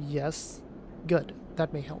familiar? Yes. Good,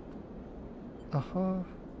 that may help.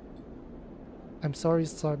 I'm sorry,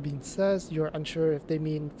 Sabine says. You're unsure if they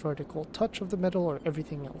mean vertical touch of the metal or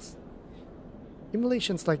everything else.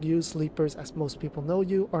 Emulations like you, sleepers as most people know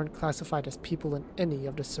you, aren't classified as people in any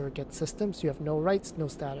of the surrogate systems. You have no rights, no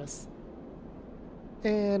status.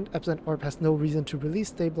 And Absent Orb has no reason to release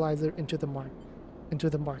stabilizer into the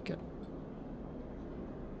market.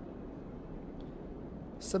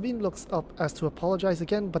 Sabine looks up as to apologize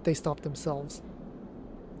again, but they stop themselves.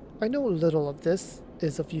 "I know little of this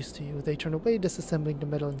is of use to you." They turn away, disassembling the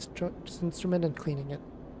metal instrument and cleaning it.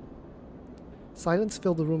 Silence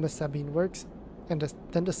fills the room as Sabine works, and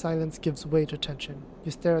then the silence gives way to tension.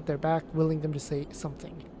 You stare at their back, willing them to say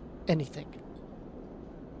something. Anything.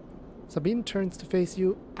 Sabine turns to face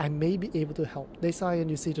you. "I may be able to help." They sigh,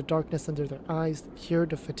 and you see the darkness under their eyes, hear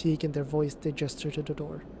the fatigue in their voice. They gesture to the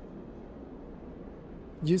door.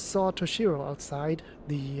 "You saw Toshiro outside,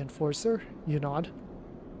 the enforcer?" You nod.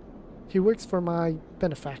 "He works for my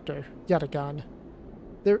benefactor, Yatagan.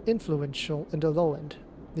 They're influential in the low end.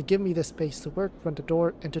 They give me the space to work, run the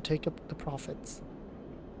door, and to take up the profits.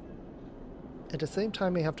 At the same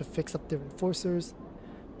time, I have to fix up their enforcers,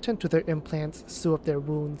 tend to their implants, sew up their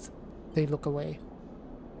wounds." They look away.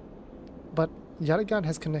 "But Yatagan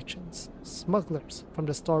has connections. Smugglers from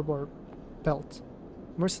the starboard belt.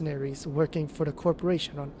 Mercenaries working for the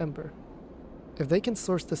corporation on Ember. If they can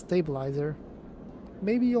source the stabilizer,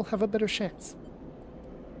 maybe you'll have a better chance.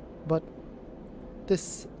 But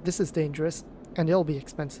this is dangerous, and it'll be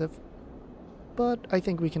expensive. But I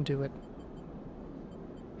think we can do it."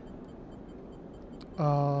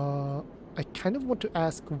 I kind of want to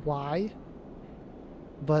ask why,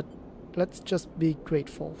 but let's just be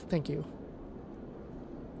grateful. Thank you.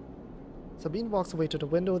 Sabine walks away to the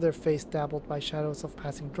window, their face dabbled by shadows of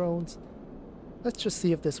passing drones. "Let's just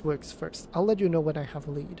see if this works first. I'll let you know when I have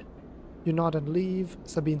a lead." You nod and leave,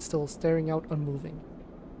 Sabine still staring out, unmoving.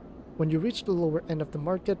 When you reach the lower end of the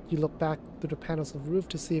market, you look back through the panels of the roof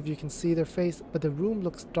to see if you can see their face, but the room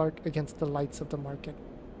looks dark against the lights of the market.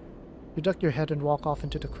 You duck your head and walk off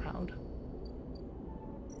into the crowd.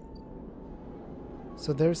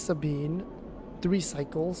 So there's Sabine. 3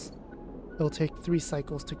 cycles. It'll take 3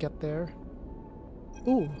 cycles to get there.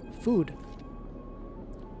 Ooh, food.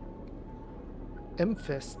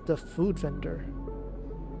 Emphis, the food vendor.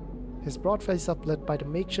 His broad face uplit by the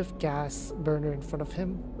makeshift gas burner in front of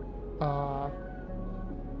him.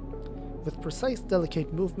 With precise,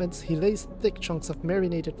 delicate movements, he lays thick chunks of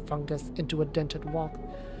marinated fungus into a dented wok,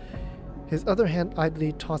 his other hand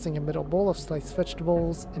idly tossing a middle bowl of sliced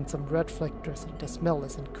vegetables in some red fleck dressing. The smell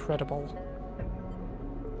is incredible.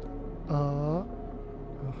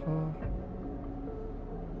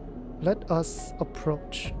 Let us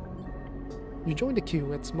approach. You join the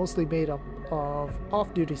queue. It's mostly made up of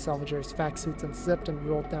off-duty salvagers, vac suits unzipped and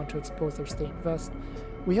rolled down to expose their stained vest.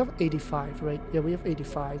 We have 85, right? Yeah, we have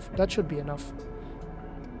 85. That should be enough.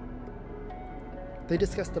 They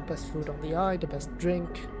discuss the best food on the eye, the best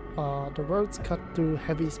drink. The roads cut through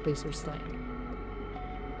heavy spacer's land.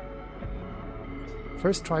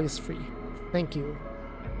 First try is free. Thank you.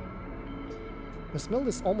 The smell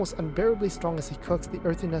is almost unbearably strong as he cooks, the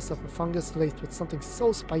earthiness of a fungus laced with something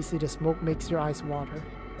so spicy the smoke makes your eyes water.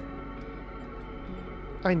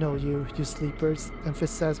 I know you sleepers,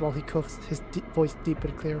 Emphis says while he cooks, his voice deep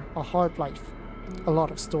and clear. A hard life. A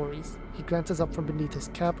lot of stories. He glances up from beneath his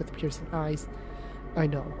cap with piercing eyes. I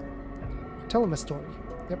know. Tell him a story.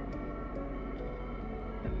 Yep.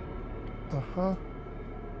 Uh-huh.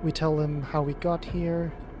 We tell him how we got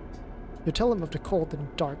here. You tell him of the cold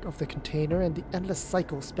and dark of the container and the endless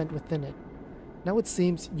cycle spent within it. Now it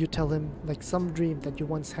seems you tell him like some dream that you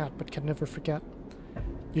once had but can never forget.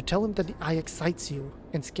 You tell him that the eye excites you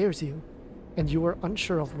and scares you, and you are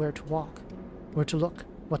unsure of where to walk, where to look,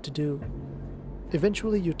 what to do.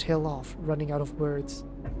 Eventually you tail off, running out of words.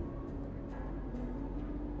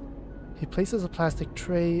 He places a plastic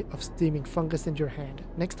tray of steaming fungus in your hand.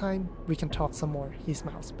 Next time, we can talk some more, he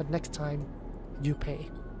smiles, but next time, you pay.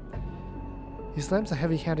 He slams a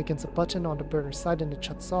heavy hand against a button on the burner side and it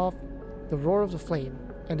shuts off. The roar of the flame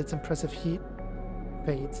and its impressive heat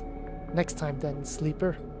fades. Next time then,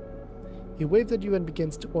 sleeper. He waves at you and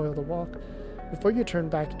begins to oil the walk. Before you turn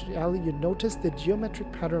back into the alley, you notice the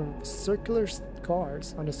geometric pattern of circular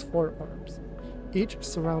scars on his forearms, each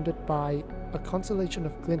surrounded by a constellation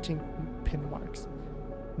of glinting pin marks.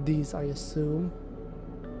 These, I assume.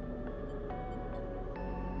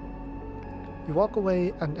 You walk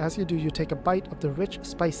away, and as you do, you take a bite of the rich,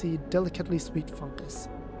 spicy, delicately sweet fungus.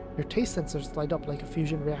 Your taste sensors light up like a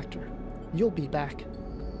fusion reactor. You'll be back.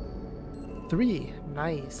 3.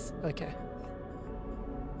 Nice. Okay.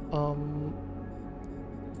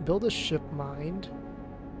 Build a ship mind.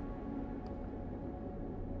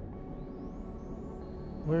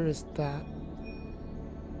 Where is that?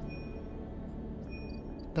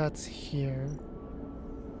 That's here.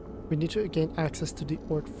 We need to gain access to the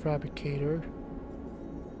ore fabricator.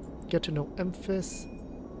 Get to know Emphis.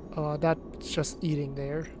 That's just eating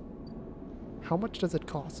there. How much does it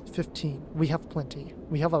cost? 15. We have plenty.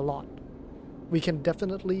 We have a lot. We can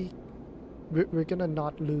definitely... We're gonna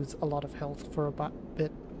not lose a lot of health for a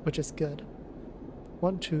bit, which is good.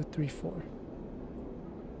 1, 2, 3, 4.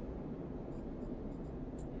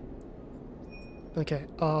 Okay,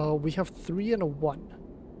 we have 3 and a 1.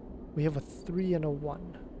 We have a 3 and a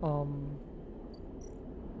 1.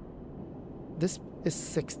 This is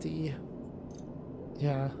 60.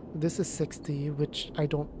 Yeah, this is 60, which I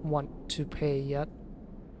don't want to pay yet.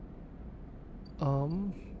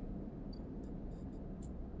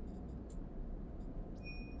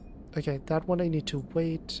 Okay, that one I need to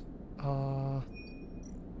wait.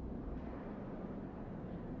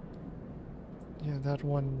 Yeah, that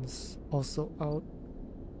one's also out.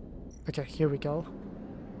 Okay, here we go.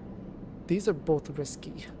 These are both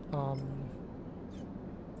risky.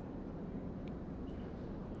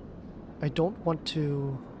 I don't want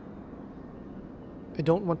to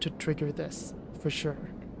trigger this for sure.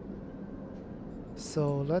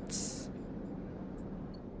 So let's...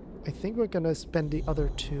 I think we're gonna spend the other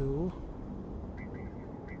 2.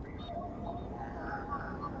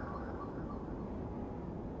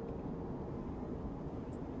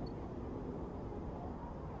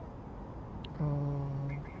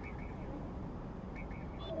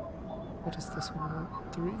 What is this one?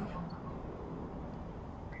 3.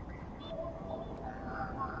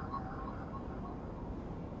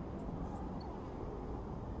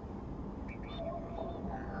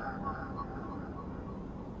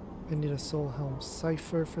 I need a Soul Helm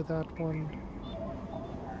cipher for that one.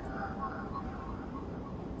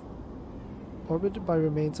 Orbited by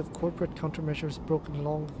remains of corporate countermeasures broken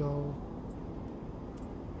long ago.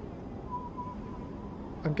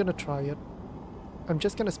 I'm gonna try it. I'm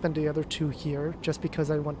just gonna spend the other 2 here, just because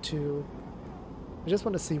I just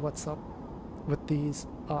want to see what's up with these.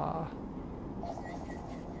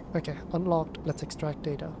 Okay, unlocked. Let's extract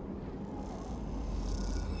data.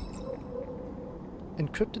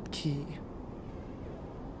 Encrypted key.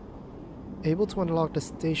 Able to unlock the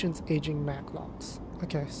station's aging maglocks.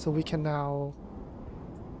 Okay, so we can now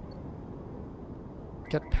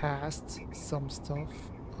get past some stuff.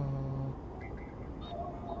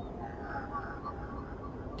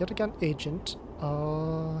 Yet again, agent.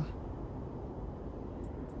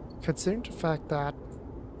 Considering the fact that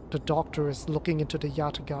the doctor is looking into the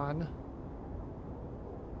Yatagan,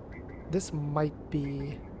 this might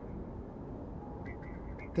be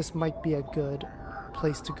This might be a good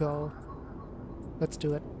place to go. Let's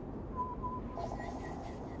do it.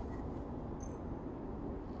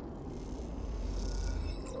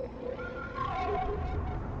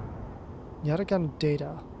 Yatagan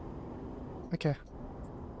data. Okay.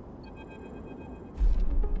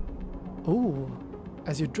 Ooh.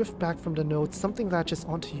 As you drift back from the node, something latches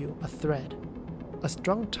onto you, a thread.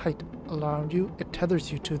 Strung tight around you, it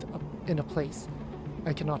tethers you to in a place.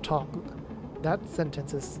 I cannot talk. That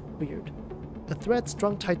sentence is weird. A thread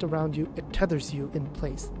strung tight around you, it tethers you in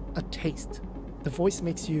place. A taste. The voice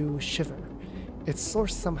makes you shiver. Its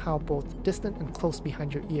source somehow both distant and close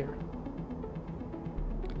behind your ear.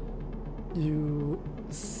 You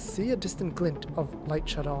see a distant glint of light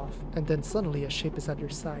shut off, and then suddenly a shape is at your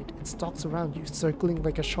side. It stalks around you, circling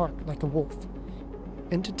like a shark, like a wolf.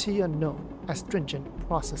 Entity unknown, astringent,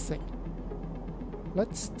 processing.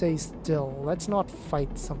 Let's stay still. Let's not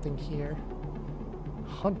fight something here.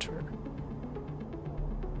 Hunter.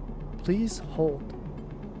 Please hold.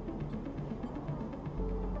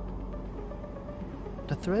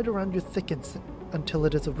 The thread around you thickens until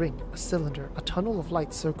it is a ring, a cylinder, a tunnel of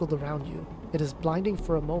light circled around you. It is blinding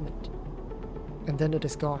for a moment, and then it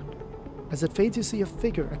is gone. As it fades, you see a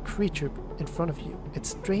figure, a creature in front of you. Its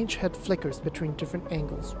strange head flickers between different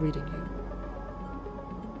angles, reading you.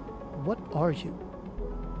 What are you?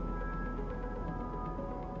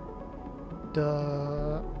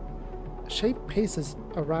 The shape paces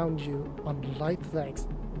around you on lithe legs,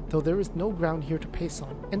 though there is no ground here to pace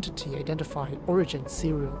on. Entity identified, origin,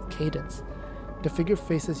 serial, cadence. The figure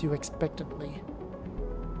faces you expectantly.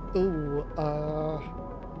 Ooh,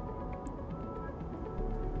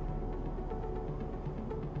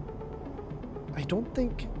 I don't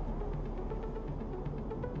think...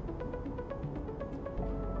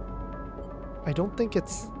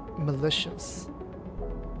 it's malicious.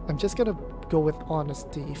 I'm just gonna go with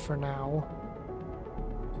honesty for now.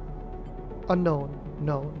 Unknown,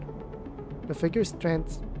 known. The figure's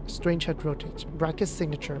strange head rotates. Bracket's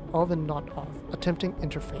signature, of and not of. Attempting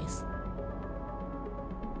interface.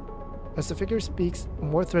 As the figure speaks,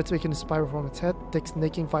 more threads begin to spiral from its head, thick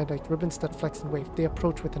snaking vine-like ribbons that flex and wave. They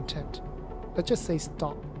approach with intent. Let's just say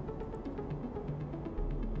stop.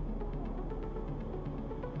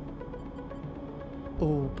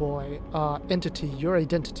 Oh boy. Entity, your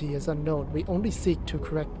identity is unknown. We only seek to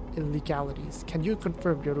correct illegalities. Can you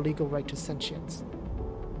confirm your legal right to sentience?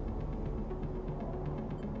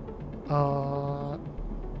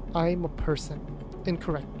 I'm a person.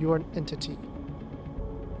 Incorrect. You are an entity.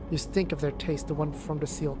 You stink of their taste, the one from the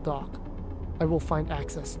sealed dock. I will find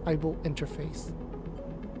access. I will interface.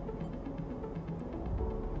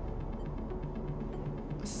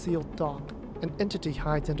 A sealed dock. An entity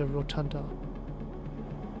hides in the rotunda.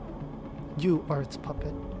 You are its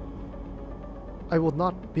puppet. I will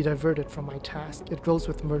not be diverted from my task. It grows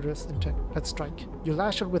with murderous intent. Let's strike. You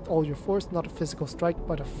lash out with all your force, not a physical strike,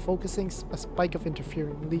 but a spike of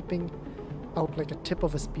interfering, leaping out like a tip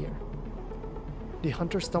of a spear. The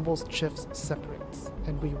hunter stumbles, shifts, separates,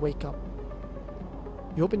 and we wake up.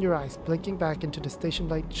 You open your eyes, blinking back into the station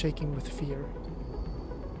light, shaking with fear.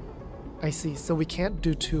 I see, so we can't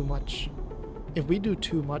do too much. If we do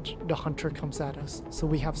too much, the hunter comes at us, so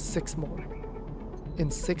we have 6 more.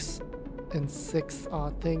 In six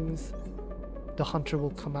things, the hunter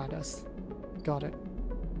will come at us. Got it.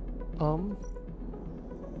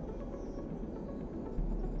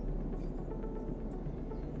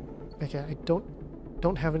 Okay, I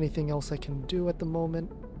don't have anything else I can do at the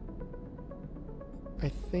moment. I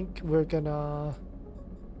think we're gonna...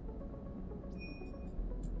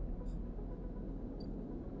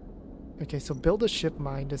 Okay, so build a ship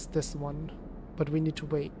mine is this one, but we need to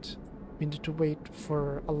wait. We need to wait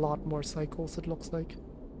for a lot more cycles, it looks like.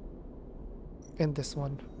 And this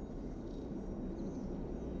one.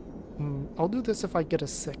 I'll do this if I get a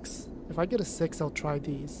 6. If I get a 6, I'll try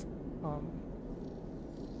these.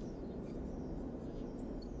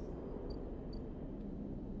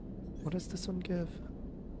 What does this one give?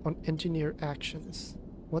 On engineer actions.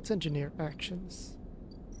 What's engineer actions?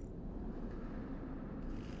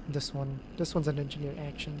 This one. This one's an engineer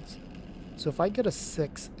actions. So if I get a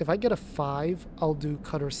 6, if I get a 5, I'll do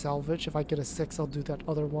cutter salvage. If I get a 6, I'll do that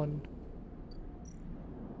other one.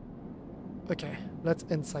 Okay, let's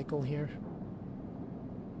end cycle here.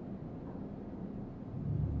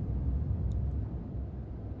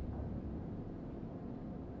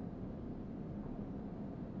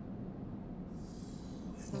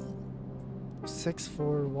 Six,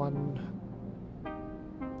 4, 1.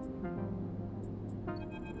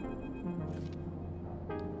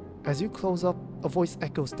 As you close up, a voice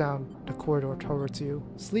echoes down the corridor towards you.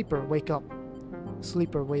 Sleeper, wake up.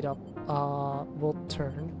 Sleeper, wait up. We'll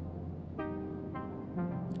turn.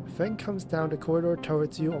 Feng comes down the corridor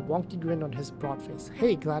towards you, a wonky grin on his broad face.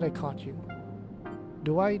 Hey, glad I caught you.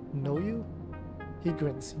 Do I know you? He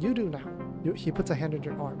grins. You do now. He puts a hand on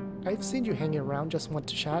your arm. I've seen you hanging around, just want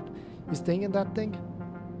to chat. You staying in that thing?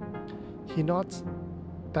 He nods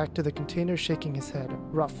back to the container, shaking his head.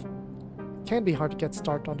 Rough. Can be hard to get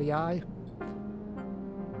start on the eye.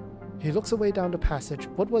 He looks away down the passage.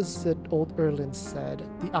 What was it old Erlin said?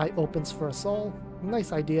 The eye opens for us all?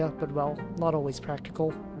 Nice idea, but well, not always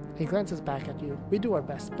practical. He glances back at you. We do our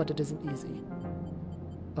best, but it isn't easy.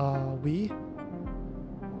 We?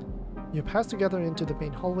 You pass together into the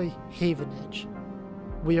main hallway, Haven Edge.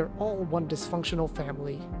 We are all one dysfunctional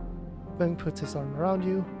family. Feng puts his arm around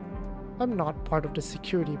you. I'm not part of the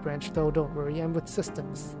security branch though, don't worry, I'm with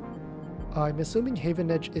systems. I'm assuming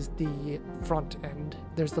Haven Edge is the front end.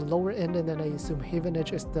 There's the lower end, and then I assume Haven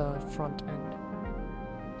Edge is the front end.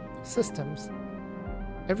 Systems.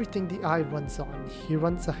 Everything the eye runs on. He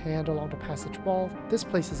runs a hand along the passage wall. This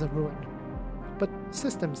place is a ruin. But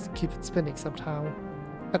systems keep it spinning somehow.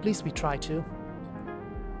 At least we try to.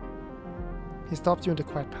 He stops you in the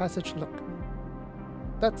quiet passage. Look.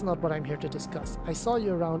 That's not what I'm here to discuss. I saw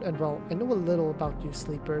you around and well, I know a little about you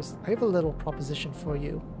sleepers. I have a little proposition for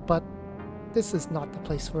you, but this is not the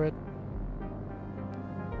place for it.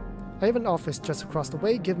 I have an office just across the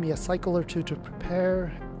way. Give me a cycle or two to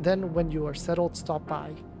prepare. Then when you are settled, stop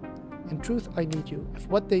by. In truth, I need you. If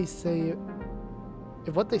what they say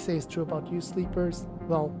is true about you sleepers,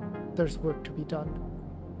 well, there's work to be done.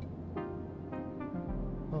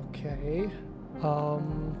 Okay.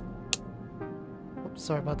 Oops,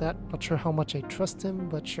 sorry about that. Not sure how much I trust him,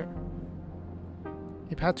 but sure.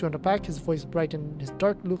 He pats you on the back, his voice brightened, his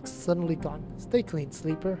dark looks suddenly gone. Stay clean,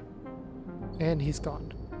 sleeper. And he's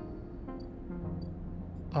gone.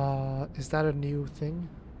 Is that a new thing?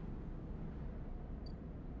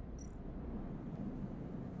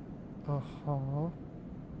 Uh-huh.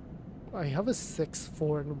 I have a 6,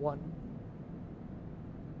 4, and 1.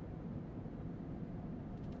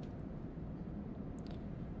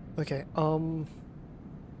 Okay,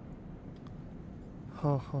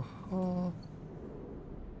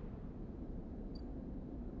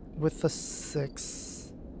 with the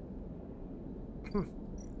 6.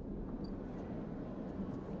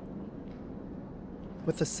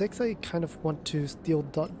 With the 6, I kind of want to steal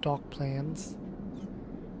dock plans.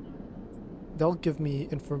 They'll give me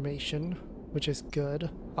information, which is good.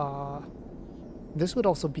 This would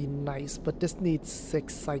also be nice, but this needs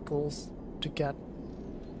 6 cycles to get.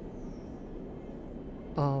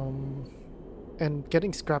 And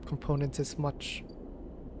getting scrap components is much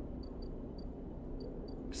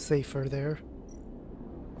safer there.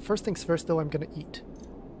 First things first though, I'm gonna eat.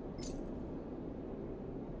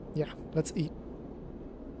 Yeah, let's eat.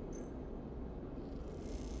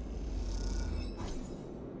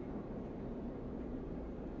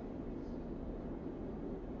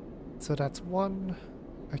 So that's 1.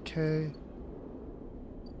 Okay.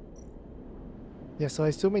 Yeah, so I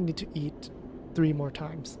assume I need to eat 3 more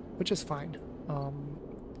times, which is fine.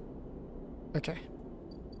 Okay.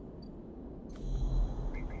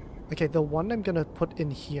 Okay, the 1 I'm gonna put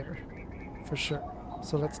in here for sure.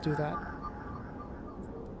 So let's do that.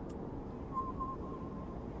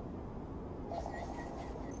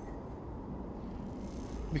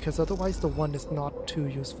 Because otherwise the 1 is not too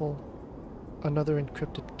useful. Another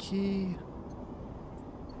encrypted key.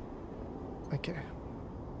 Okay.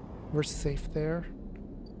 We're safe there.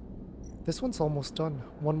 This one's almost done.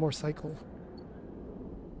 1 more cycle.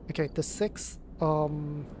 Okay, the 6,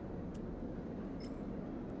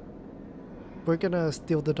 we're gonna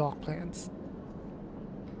steal the dock plans.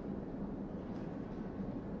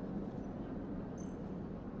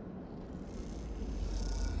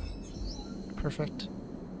 Perfect.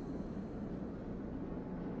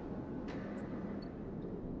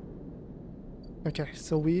 Okay,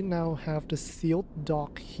 so we now have the sealed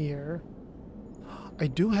dock here. I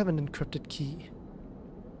do have an encrypted key.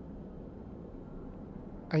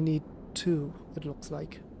 I need 2, it looks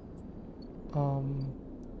like. And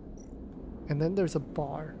then there's a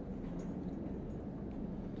bar.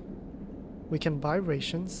 We can buy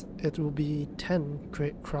rations. It will be 10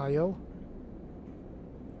 cryo.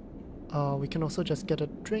 We can also just get a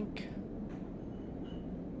drink.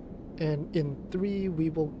 And in 3 we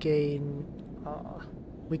will gain...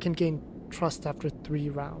 we can gain trust after 3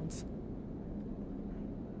 rounds.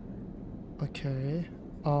 Okay.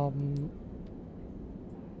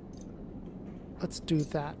 Let's do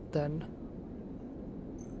that then.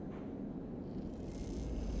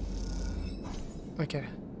 Okay.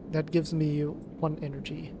 That gives me 1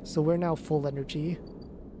 energy. So we're now full energy.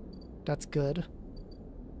 That's good.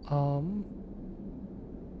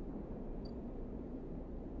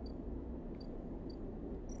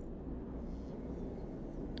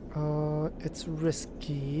 It's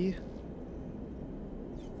risky.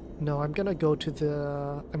 No, I'm gonna go to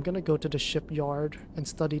the shipyard and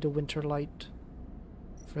study the winter light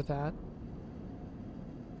for that.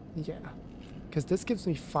 Yeah. Because this gives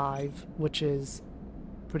me 5, which is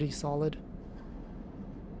pretty solid.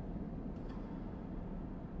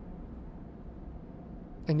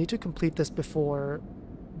 I need to complete this before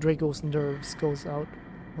Drago's nerves goes out.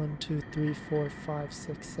 1, 2, 3, 4, 5,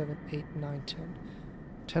 6, 7, 8, 9, 10.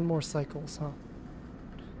 10 more cycles, huh?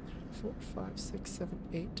 4, 5, 6, 7,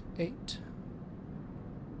 8, 8.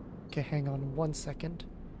 Okay, hang on 1 second.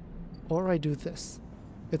 Or I do this.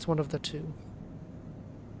 It's one of the two.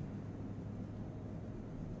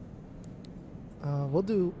 We'll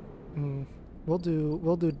do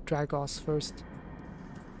Dragos first.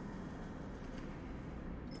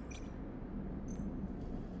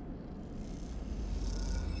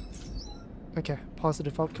 Okay,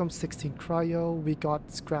 positive outcome, 16 cryo. We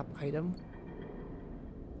got scrap item,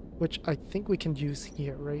 which I think we can use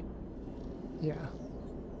here, right? Yeah.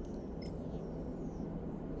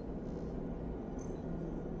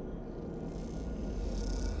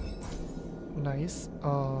 Nice.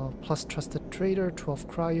 Plus trusted trader, 12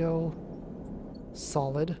 cryo.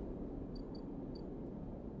 Solid.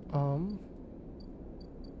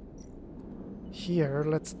 Here,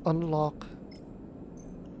 let's unlock.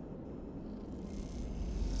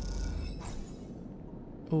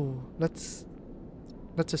 Ooh, let's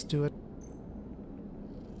just do it.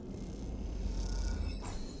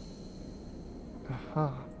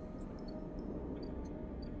 Aha.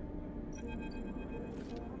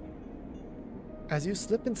 As you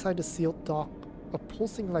slip inside the sealed dock, a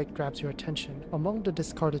pulsing light grabs your attention. Among the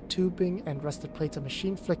discarded tubing and rusted plates, a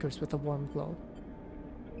machine flickers with a warm glow.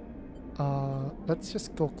 Let's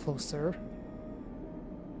just go closer.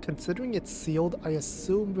 Considering it's sealed, I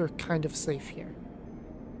assume we're kind of safe here.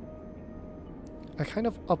 A kind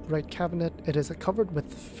of upright cabinet, it is covered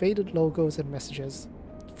with faded logos and messages,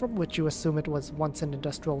 from which you assume it was once an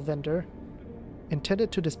industrial vendor,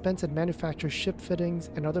 intended to dispense and manufacture ship fittings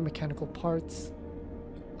and other mechanical parts.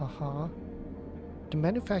 The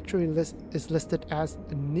manufacturer is listed as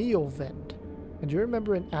Neovend, and you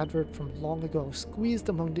remember an advert from long ago squeezed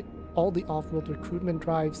among all the off-world recruitment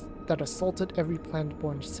drives that assaulted every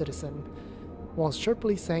planet-born citizen, while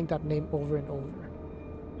sharply saying that name over and over.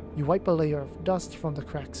 You wipe a layer of dust from the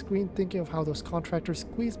cracked screen, thinking of how those contractors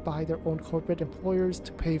squeezed by their own corporate employers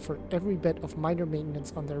to pay for every bit of minor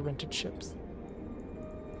maintenance on their rented ships.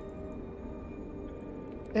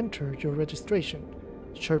 Enter your registration.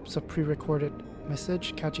 Chirps a pre-recorded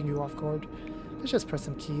message, catching you off guard. Let's just press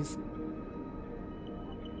some keys.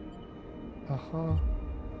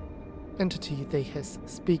 Entity, they hiss.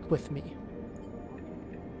 Speak with me.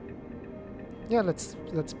 Yeah, let's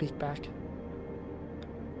speak back.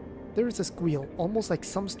 There is a squeal, almost like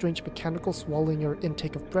some strange mechanical swallowing your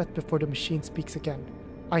intake of breath before the machine speaks again.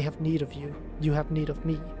 I have need of you. You have need of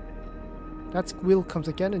me. That squeal comes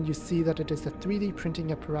again, and you see that it is the 3D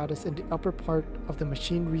printing apparatus in the upper part of the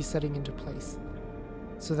machine resetting into place,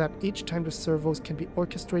 so that each time the servos can be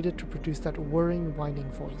orchestrated to produce that whirring,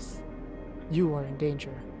 whining voice. You are in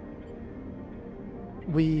danger.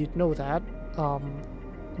 We know that,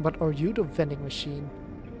 but are you the vending machine?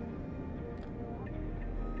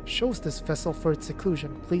 Shows this vessel for its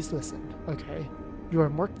seclusion. Please listen. Okay. You are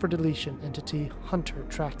marked for deletion, entity. Hunter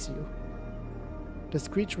tracks you. The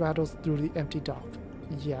screech rattles through the empty dock.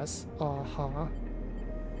 Yes,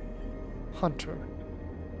 Hunter.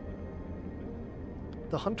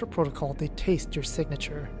 The Hunter protocol, they taste your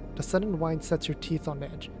signature. The sudden whine sets your teeth on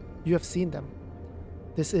edge. You have seen them.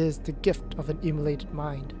 This is the gift of an emulated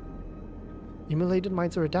mind. Emulated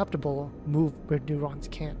minds are adaptable, move where neurons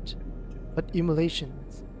can't. But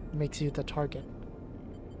emulations makes you the target.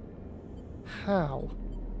 How?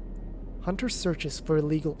 Hunter searches for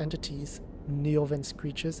illegal entities. Neoven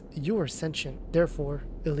screeches. You are sentient, therefore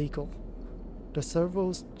illegal. The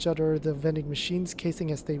servos judder the vending machine's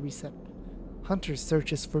casing as they reset. Hunter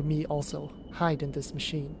searches for me also. Hide in this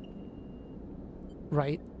machine.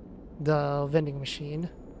 Right. The vending machine.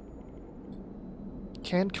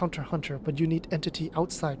 Can counter Hunter, but you need entity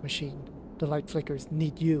outside machine. The light flickers.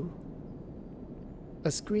 Need you. A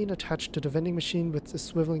screen attached to the vending machine with a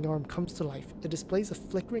swiveling arm comes to life. It displays a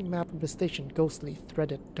flickering map of the station, ghostly,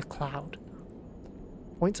 threaded, the cloud.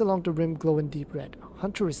 Points along the rim glow in deep red.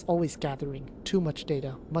 Hunter is always gathering. Too much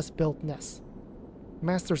data. Must build nests.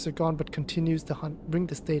 Masters are gone but continues the hunt. Bring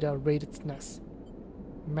this data, raid its nest.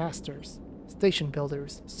 Masters. Station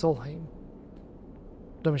builders. Solheim.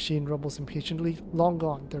 The machine rumbles impatiently. Long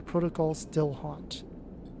gone. Their protocols still haunt.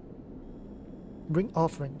 Bring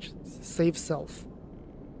offerings. Save self.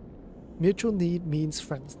 Mutual need means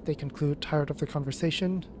friends. They conclude, tired of the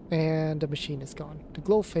conversation, and the machine is gone. The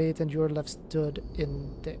glow fades and you are left stood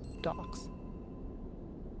in the docks.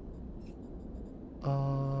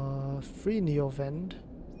 Free Neovend.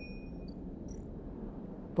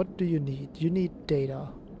 What do you need? You need data.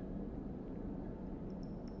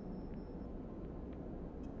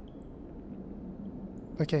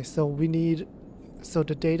 Okay, so we need... So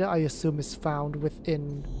the data I assume is found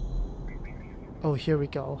within... Oh, here we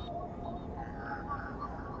go.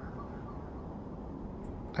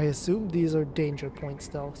 I assume these are danger points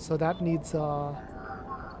though, so that needs a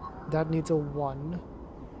 1.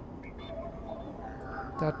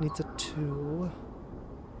 That needs a 2.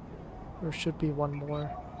 There should be one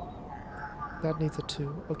more. That needs a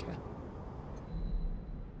 2. Okay.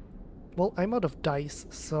 Well, I'm out of dice,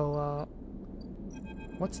 so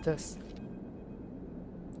what's this?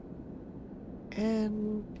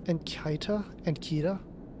 Ankhita?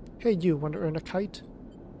 Hey, you want to earn a kite?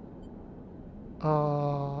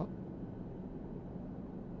 I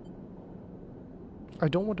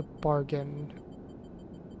don't want to bargain.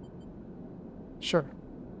 Sure.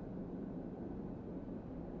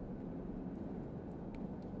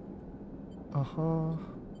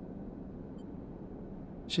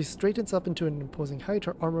 She straightens up into an imposing height,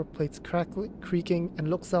 her armor plates creaking, and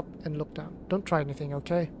looks up and look down. Don't try anything,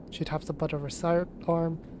 okay? She taps the butt of her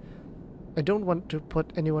sidearm. I don't want to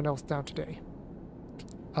put anyone else down today.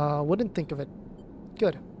 Wouldn't think of it.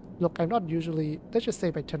 Good. Look, I'm not usually... Let's just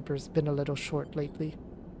say my temper's been a little short lately.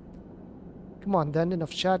 Come on then,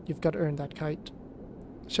 enough chat, you've got to earn that kite.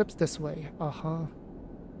 Ship's this way.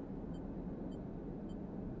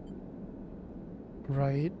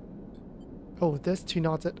 Right. Oh, this, she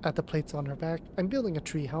nods at the plates on her back. I'm building a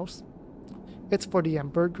tree house. It's for the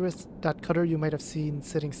ambergris, that cutter you might have seen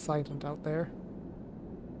sitting silent out there.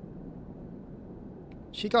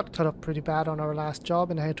 She got cut up pretty bad on our last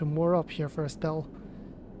job and I had to moor up here for a spell.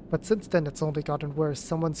 But since then it's only gotten worse.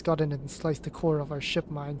 Someone's got in and sliced the core of our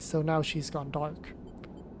ship mine, so now she's gone dark.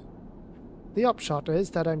 The upshot is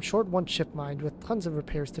that I'm short one ship mine with tons of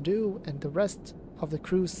repairs to do, and the rest of the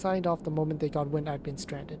crew signed off the moment they got wind I'd been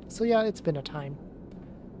stranded. So yeah, it's been a time.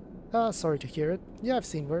 Sorry to hear it. Yeah, I've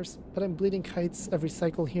seen worse, but I'm bleeding kites every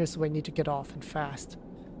cycle here, so I need to get off and fast.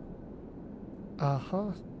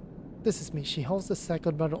 This is me. She hauls the sack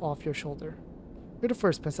of metal off your shoulder. You're the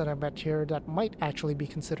first person I met here that might actually be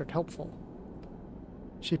considered helpful.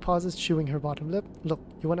 She pauses, chewing her bottom lip. Look,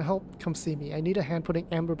 you want to help? Come see me. I need a hand putting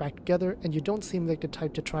amber back together, and you don't seem like the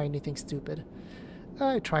type to try anything stupid.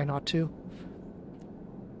 I try not to.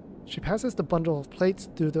 She passes the bundle of plates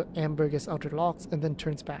through the ambergris outer locks and then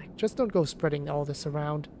turns back. Just don't go spreading all this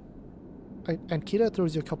around. Ankhita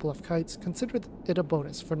throws you a couple of kites. Consider it a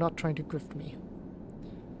bonus for not trying to grift me.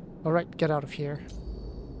 Alright, get out of here.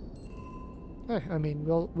 I mean,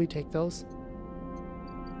 well, we take those.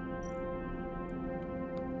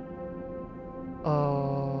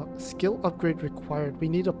 Skill upgrade required. We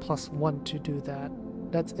need a +1 to do that.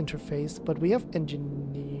 That's interface, but we have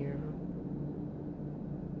engineer.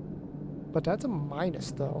 But that's a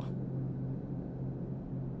minus, though.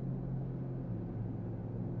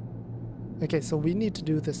 Okay, so we need to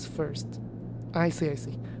do this first. I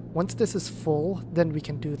see. Once this is full, then we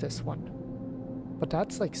can do this one. But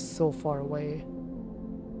that's like so far away.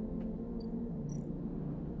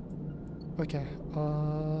 Okay,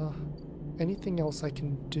 anything else I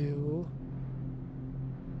can do?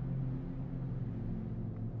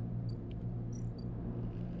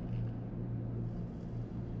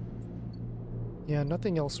 Yeah,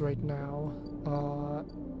 nothing else right now.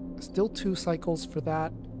 Still 2 cycles for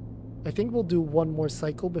that. I think we'll do 1 more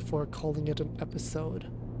cycle before calling it an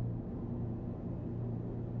episode.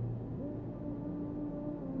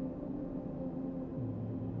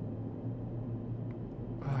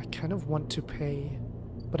 I kind of want to pay,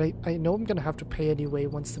 but I know I'm gonna have to pay anyway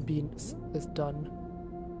once Sabine is done.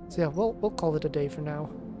 So yeah, we'll call it a day for now.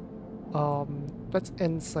 Let's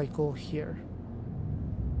end cycle here.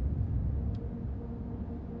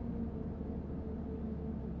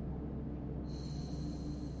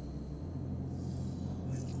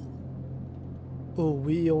 Oh,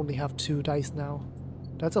 we only have 2 dice now.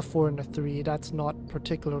 That's a 4 and a 3. That's not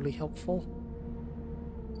particularly helpful.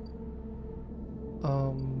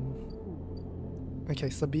 Okay,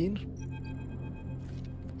 Sabine.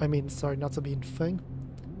 I mean, sorry, not Sabine, Feng.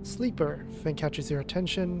 Sleeper. Feng catches your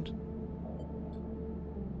attention.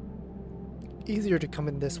 easier to come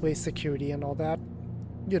in this way, security and all that.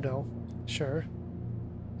 You know, sure.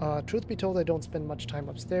 Truth be told, I don't spend much time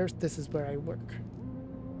upstairs. This is where I work.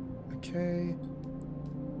 Okay.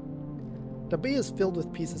 The bay is filled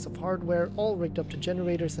with pieces of hardware, all rigged up to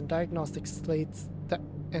generators and diagnostic slates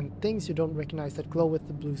and things you don't recognize that glow with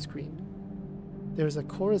the blue screen. There's a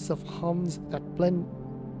chorus of hums that blend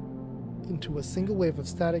into a single wave of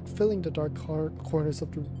static, filling the dark corners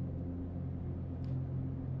of the...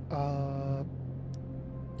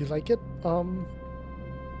 You like it?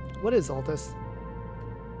 What is all this?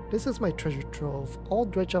 This is my treasure trove, all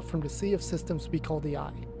dredged up from the sea of systems we call the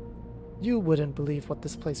Eye. You wouldn't believe what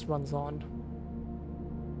this place runs on.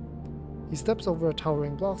 He steps over a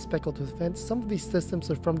towering block speckled with vents. Some of these systems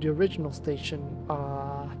are from the original station,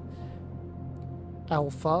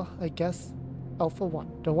 Alpha, I guess? Alpha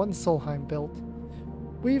 1, the one Solheim built.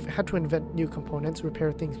 We've had to invent new components,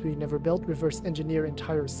 repair things we never built, reverse engineer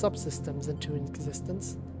entire subsystems into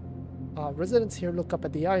existence. Residents here look up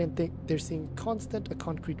at the Eye and think they're seeing a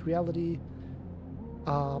concrete reality.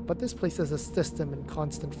 But this place is a system in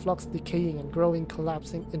constant flux, decaying and growing,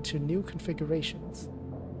 collapsing into new configurations.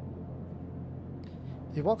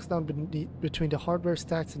 He walks down between the hardware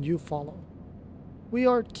stacks and you follow. We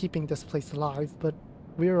are keeping this place alive, but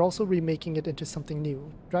we are also remaking it into something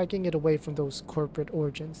new, dragging it away from those corporate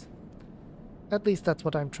origins. At least that's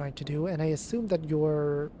what I'm trying to do, and I assume that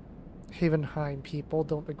your Havenheim people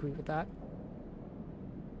don't agree with that.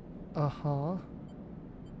 Uh-huh.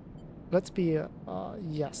 Let's be,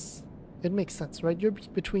 yes. It makes sense, right? You're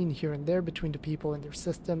between here and there, between the people and their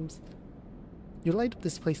systems. You light up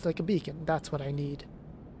this place like a beacon. That's what I need.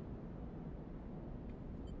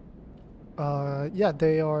 Yeah,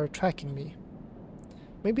 they are tracking me.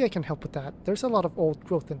 Maybe I can help with that. There's a lot of old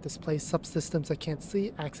growth in this place. Subsystems I can't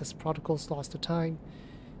see, access protocols lost to time,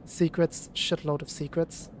 secrets, shitload of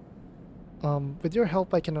secrets. With your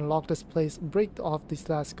help I can unlock this place, break off these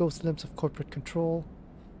last ghost limbs of corporate control.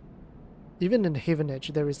 Even in Haven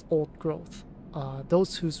Edge there is old growth,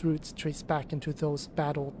 those whose roots trace back into those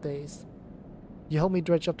bad old days. You help me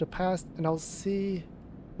dredge up the past and I'll see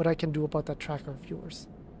what I can do about that tracker of yours.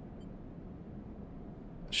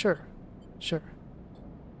 Sure.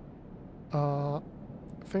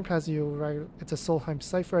 Feng has you right. It's a Solheim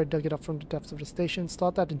cipher. I dug it up from the depths of the station,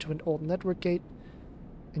 slot that into an old network gate,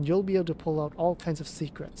 and you'll be able to pull out all kinds of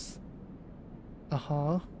secrets.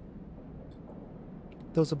 Uh-huh.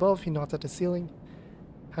 Those above, he nods at the ceiling,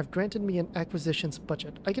 have granted me an acquisitions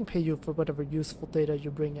budget. I can pay you for whatever useful data you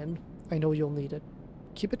bring in. I know you'll need it.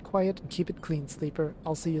 Keep it quiet and keep it clean, Sleeper.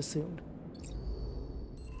 I'll see you soon.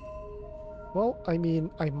 Well, I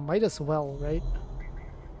mean, I might as well, right?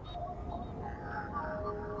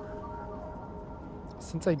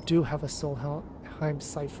 Since I do have a Solheim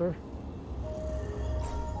cipher.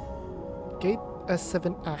 Gate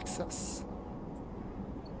S7 access.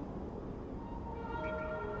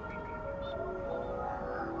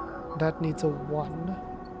 That needs a 1.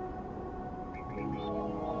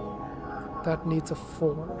 That needs a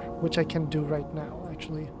 4, which I can do right now,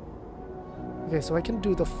 actually. Okay, so I can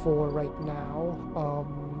do the 4 right now.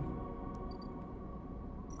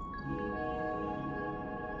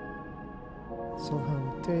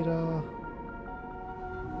 Solheim data.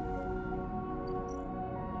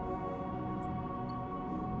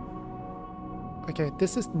 Okay,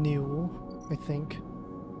 this is new, I think.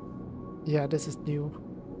 Yeah, this is new.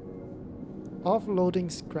 Offloading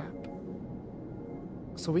scrap.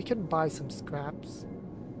 So we can buy some scraps.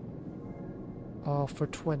 For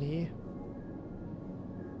 20.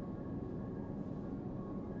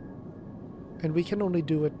 And we can only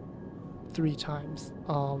do it 3 times.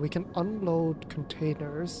 We can unload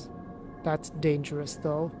containers. That's dangerous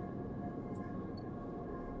though.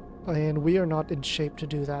 And we are not in shape to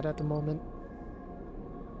do that at the moment.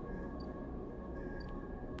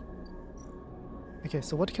 Okay,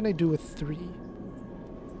 so what can I do with 3?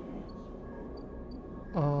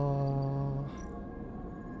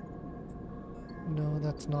 No,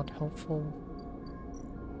 that's not helpful.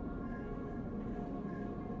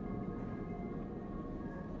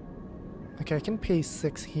 Okay, I can pay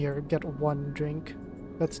 6 here, get 1 drink.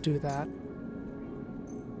 Let's do that.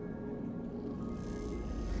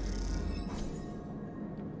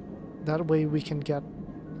 That way we can get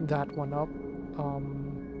that one up.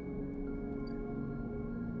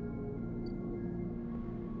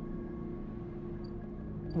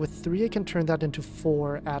 With 3 I can turn that into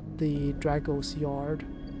 4 at the Dragos yard.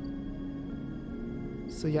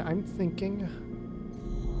 So yeah, I'm thinking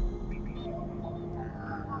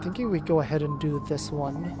we go ahead and do this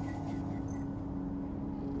one.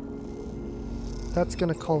 That's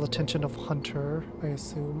gonna call attention of Hunter, I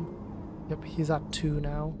assume. Yep, he's at 2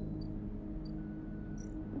 now.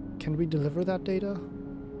 Can we deliver that data?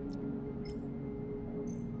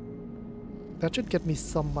 That should get me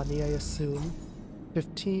some money, I assume.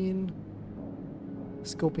 15.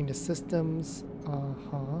 Scoping the systems.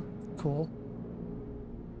 Uh-huh. Cool.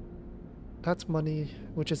 That's money,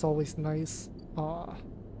 which is always nice.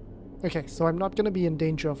 Okay, so I'm not gonna be in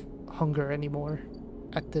danger of hunger anymore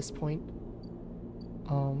at this point.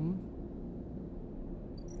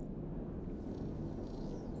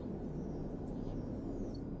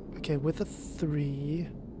 Okay, with a 3...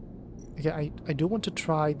 Okay, I do want to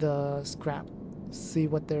try the scrap. See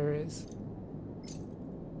what there is.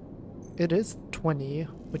 It is 20,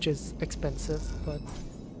 which is expensive, but...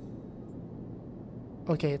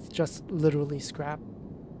 Okay, it's just literally scrap.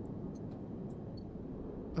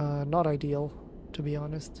 Not ideal, to be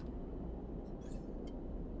honest.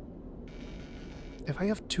 If I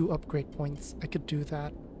have 2 upgrade points, I could do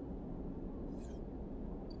that.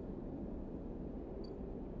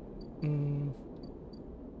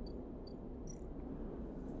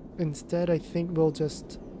 Instead, I think we'll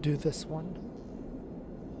just do this one.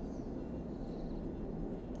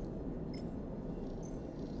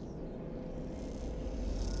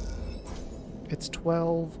 It's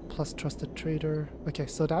 12 plus trusted trader. Okay,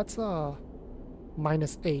 so that's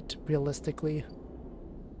 -8 realistically.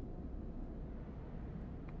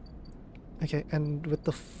 Okay, and with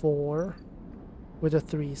the 4, with the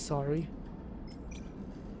 3, sorry.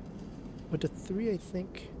 With the 3, I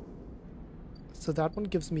think. So that one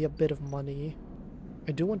gives me a bit of money.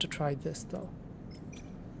 I do want to try this though.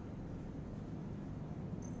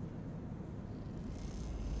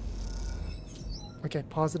 Okay,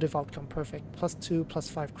 positive outcome, perfect. +2,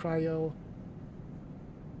 +5 cryo.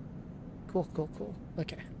 Cool, cool, cool.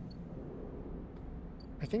 Okay.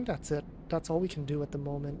 I think that's it. That's all we can do at the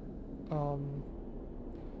moment.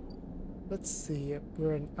 Let's see,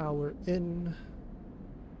 we're an hour in.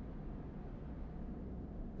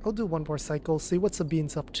 I'll do one more cycle, see what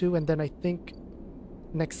Sabine's up to, and then I think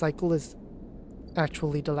next cycle is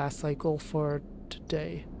actually the last cycle for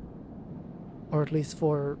today. Or at least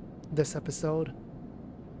for this episode.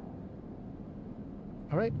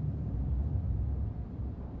 Alright.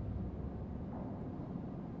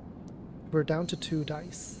 We're down to 2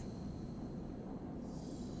 dice.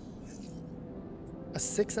 A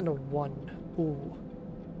 6 and a 1. Ooh.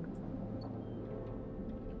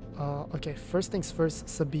 Okay, first things first,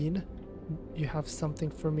 Sabine. You have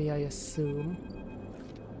something for me, I assume.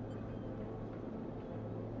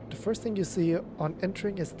 The first thing you see on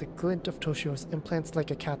entering is the glint of Toshio's implants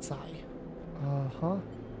like a cat's eye. Uh-huh.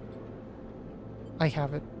 I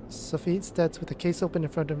have it. Sophie stands with the case open in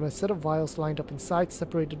front of him, a set of vials lined up inside,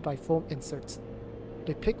 separated by foam inserts.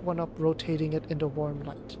 They pick one up, rotating it in the warm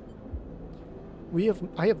light.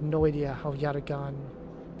 I have no idea how Yatagan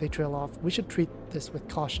they trail off. We should treat this with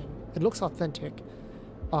caution. It looks authentic,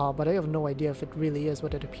 but I have no idea if it really is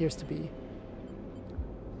what it appears to be.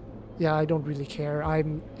 Yeah, I don't really care.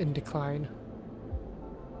 I'm in decline.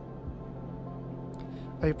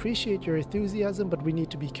 I appreciate your enthusiasm, but we need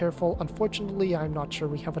to be careful. Unfortunately, I'm not sure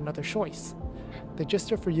we have another choice. They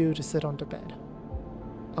gesture for you to sit on the bed.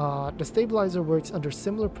 The stabilizer works under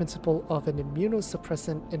similar principle of an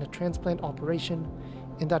immunosuppressant in a transplant operation,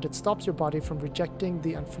 in that it stops your body from rejecting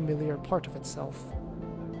the unfamiliar part of itself.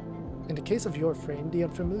 In the case of your frame, the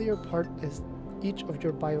unfamiliar part is each of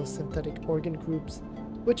your biosynthetic organ groups,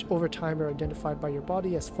 which over time are identified by your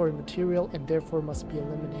body as foreign material and therefore must be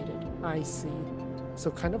eliminated. I see.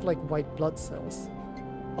 So kind of like white blood cells.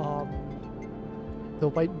 The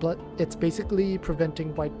white blood, it's basically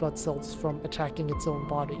preventing white blood cells from attacking its own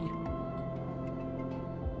body.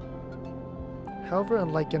 However,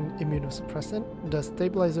 unlike an immunosuppressant, the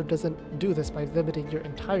stabilizer doesn't do this by limiting your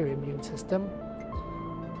entire immune system.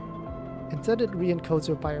 Instead, it re-encodes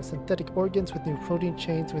your biosynthetic organs with new protein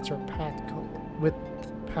chains which are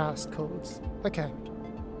passcodes. Okay.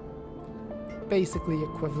 Basically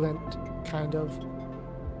equivalent, kind of.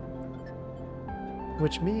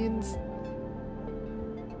 Which means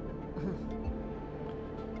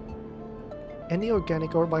any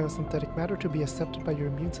organic or biosynthetic matter to be accepted by your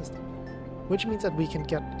immune system. Which means that we can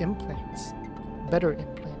get implants. Better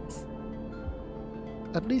implants.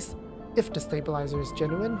 At least, if the stabilizer is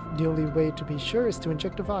genuine, the only way to be sure is to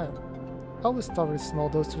inject a vial. I always start with a small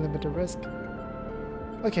dose to limit the risk.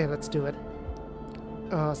 Okay, let's do it.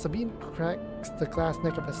 Sabine cracks the glass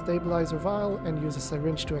neck of a stabilizer vial and uses a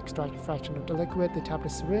syringe to extract a fraction of the liquid. They tap the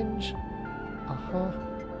syringe. Uh-huh.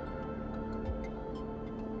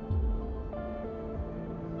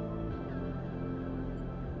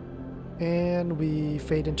 And we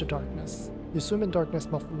fade into darkness. You swim in darkness,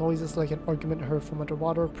 muffled noises like an argument heard from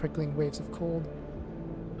underwater, prickling waves of cold.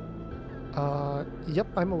 Yep,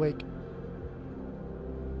 I'm awake.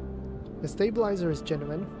 The stabilizer is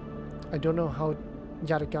genuine. I don't know how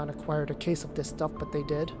Yatagan acquired a case of this stuff, but they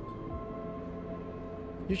did.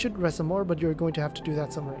 You should rest some more, but you're going to have to do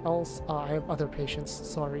that somewhere else. I have other patients,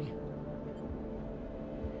 sorry.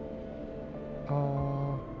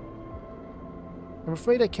 I'm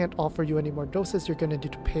afraid I can't offer you any more doses. You're gonna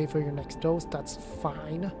need to pay for your next dose. That's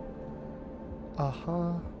fine.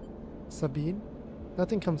 Sabine?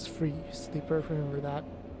 Nothing comes free, Sleeper. Remember that.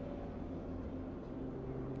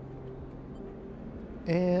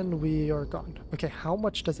 And we are gone. Okay, how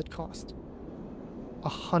much does it cost?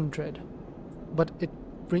 100. But it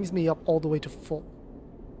brings me up all the way to full,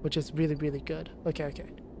 which is really, really good. Okay.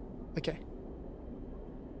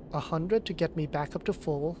 100 to get me back up to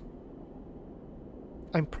full.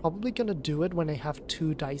 I'm probably gonna do it when I have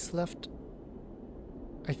 2 dice left.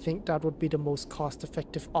 I think that would be the most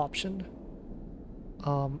cost-effective option.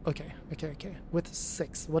 Okay. With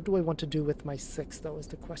 6. What do I want to do with my 6, though, is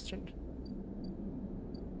the question.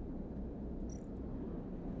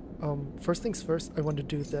 First things first, I want to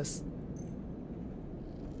do this.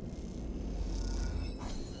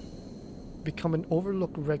 Become an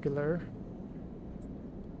Overlook regular.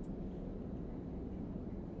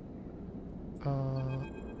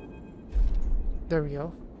 There we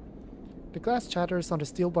go. The glass chatters on the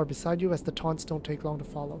steel bar beside you as the taunts don't take long to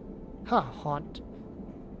follow. Ha, Haunt.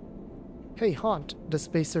 Hey, Haunt, the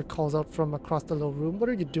spacer calls out from across the low room. What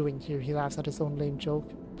are you doing here? He laughs at his own lame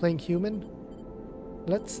joke. Playing human?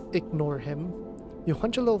 Let's ignore him. You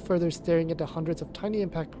hunch a little further, staring at the hundreds of tiny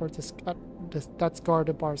impact parts that scar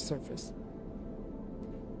the bar's surface.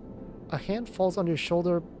 A hand falls on your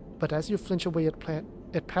shoulder, but as you flinch away,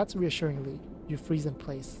 it pats reassuringly. You freeze in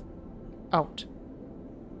place. Out.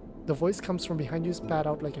 The voice comes from behind you, spat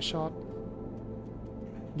out like a shot.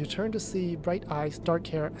 You turn to see bright eyes, dark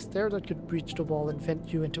hair, a stare that could breach the wall and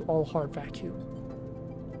vent you into all hard vacuum.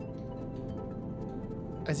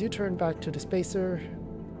 As you turn back to the spacer,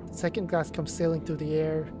 the second glass comes sailing through the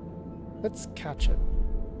air. Let's catch it.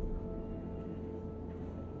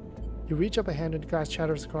 You reach up a hand and the glass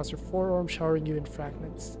shatters across your forearm, showering you in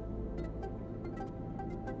fragments.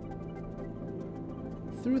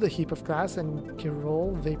 Through the heap of glass and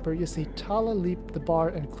Kirol vapor, you see Tala leap the bar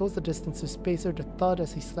and close the distance to Spacer. The thud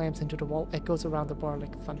as he slams into the wall echoes around the bar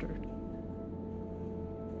like thunder.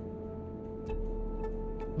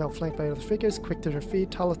 Now flanked by other figures, quick to their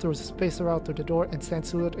feet, Tala throws a Spacer out through the door and stands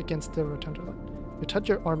silhouetted against the rotunda light. You touch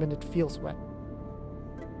your arm and it feels wet.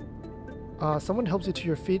 Someone helps you to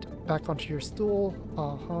your feet, back onto your stool.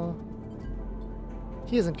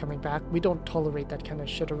 He isn't coming back. We don't tolerate that kind of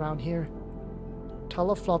shit around here.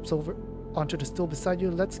 Tala flops over onto the stool beside you.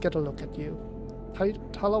 Let's get a look at you.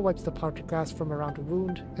 Tala wipes the powdered glass from around the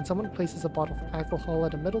wound, and someone places a bottle of alcohol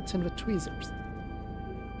at a metal tin with tweezers.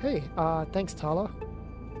 Hey, thanks, Tala.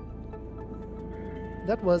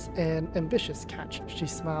 That was an ambitious catch, she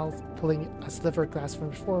smiles, pulling a sliver of glass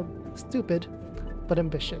from her form. Stupid, but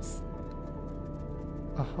ambitious.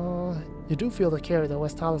 You do feel the care, though,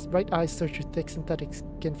 as Tala's bright eyes search your thick synthetic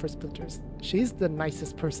skin for splinters. She's the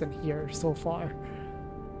nicest person here so far.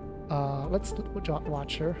 Let's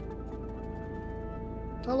watch her.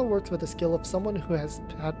 Tala works with the skill of someone who has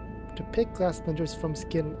had to pick glass splinters from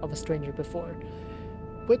skin of a stranger before.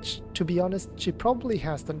 Which, to be honest, she probably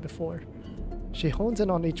has done before. She hones in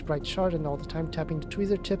on each bright shard and all the time tapping the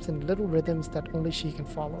tweezer tips in little rhythms that only she can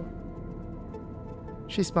follow.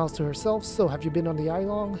 She smiles to herself. So, have you been on the eye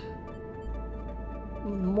long?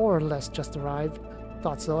 More or less just arrived.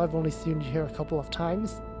 Thought so. I've only seen you here a couple of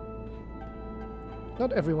times.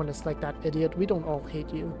 Not everyone is like that, idiot. We don't all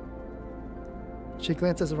hate you. She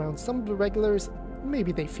glances around. Some of the regulars,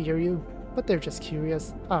 maybe they fear you, but they're just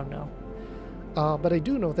curious. I don't know. But I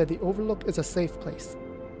do know that the Overlook is a safe place.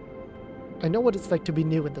 I know what it's like to be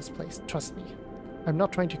new in this place, trust me. I'm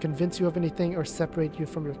not trying to convince you of anything or separate you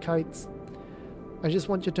from your kites. I just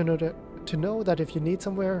want you to know that if you need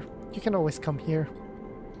somewhere, you can always come here.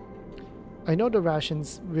 I know the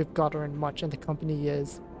rations we've got aren't much and the company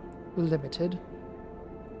is limited.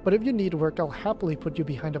 But if you need work, I'll happily put you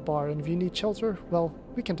behind a bar, and if you need shelter, well,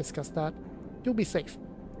 we can discuss that. You'll be safe.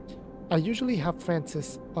 I usually have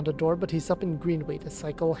Francis on the door, but he's up in Greenway this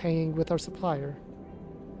cycle, hanging with our supplier.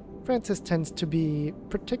 Francis tends to be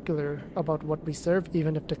particular about what we serve,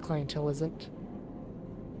 even if the clientele isn't.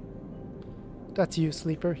 That's you,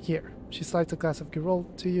 Sleeper. Here. She slides a glass of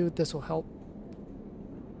Girol to you. This will help.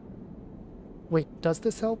 Wait, does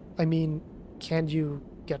this help? I mean, can you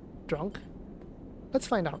get drunk? Let's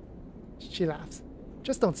find out. She laughs.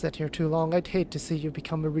 Just don't sit here too long. I'd hate to see you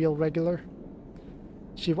become a real regular.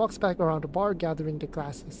 She walks back around the bar, gathering the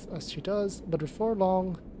glasses, as she does, but before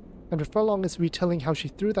long is retelling how she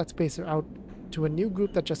threw that spacer out to a new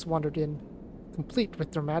group that just wandered in, complete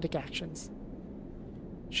with dramatic actions.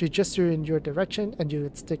 She gestures in your direction, and you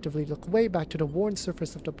instinctively look way back to the worn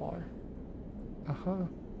surface of the bar. Uh-huh.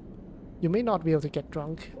 You may not be able to get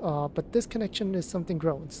drunk, but this connection is something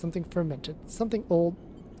grown, something fermented, something old.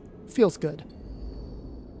 Feels good.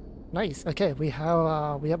 Nice. Okay, we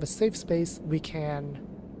have a safe space. We can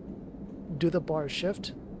do the bar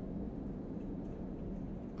shift.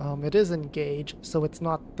 It is engaged, so it's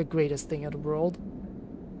not the greatest thing in the world.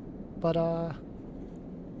 But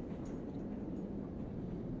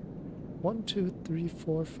 1, 2, 3,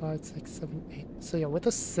 4, 5, 6, 7, 8. So yeah, with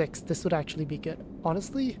a 6, this would actually be good.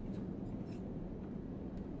 Honestly,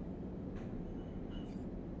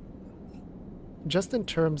 just in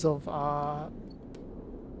terms of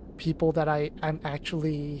people that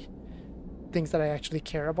things that I actually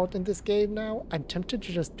care about in this game now, I'm tempted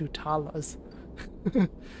to just do Talas.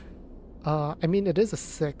 I mean, it is a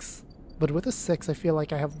 6, but with a 6 I feel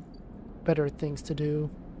like I have better things to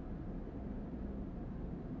do.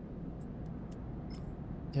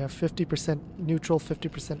 Yeah, 50% neutral,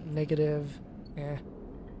 50% negative. Eh.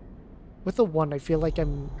 With a 1 I feel like I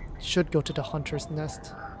should go to the hunter's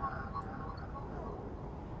nest.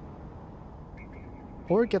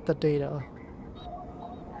 Or get the data.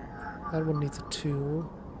 That one needs a 2.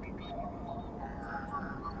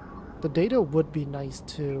 The data would be nice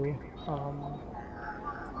too.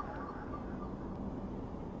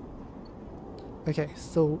 Okay,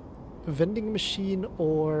 so vending machine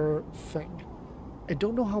or Feng. I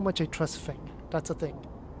don't know how much I trust Feng. That's a thing.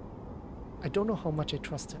 I don't know how much I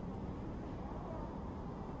trust him.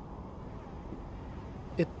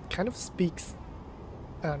 It kind of speaks...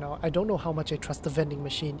 I don't know. I don't know how much I trust the vending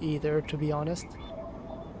machine either, to be honest.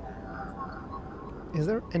 Is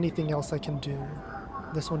there anything else I can do?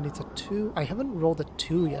 This one needs a 2. I haven't rolled a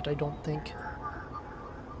 2 yet, I don't think.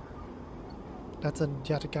 That's a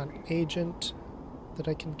Yatagan agent that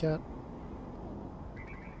I can get.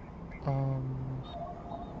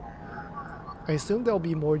 I assume they'll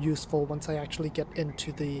be more useful once I actually get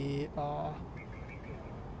into the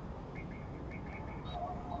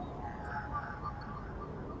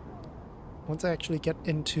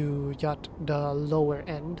the lower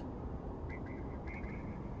end.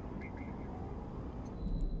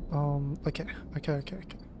 Okay.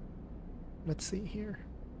 Let's see here.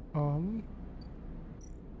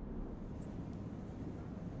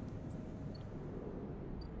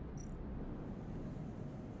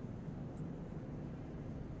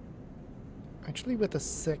 Actually, with a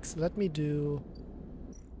 6, let me do...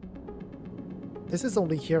 This is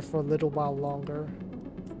only here for a little while longer.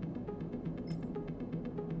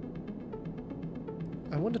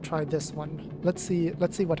 I want to try this one. Let's see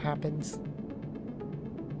what happens.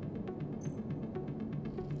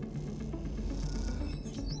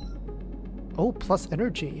 Oh, plus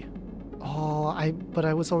energy. Oh, but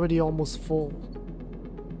I was already almost full.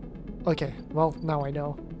 Okay, well, now I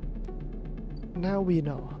know. Now we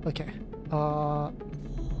know. Okay.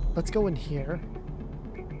 Let's go in here.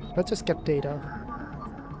 Let's just get data.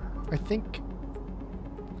 I think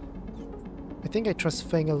I trust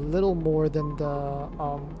Feng a little more than the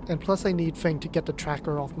and plus I need Feng to get the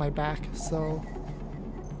tracker off my back, so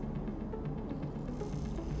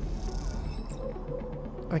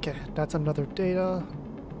okay, that's another data.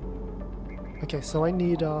 Okay, so I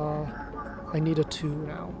need a 2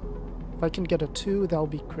 now. If I can get a 2, that'll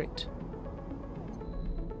be great.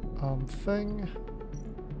 Feng.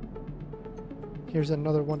 Here's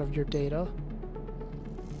another one of your data.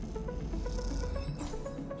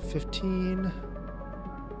 15.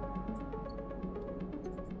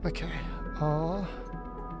 Okay. I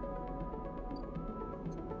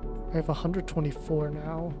have 124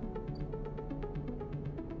 now.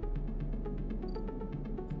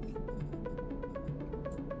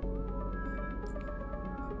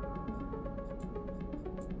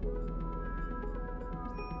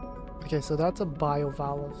 Okay, so that's a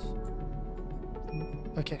biovalve.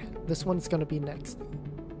 Okay, this one's gonna be next.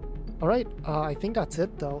 Alright, I think that's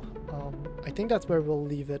it though. I think that's where we'll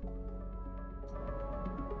leave it.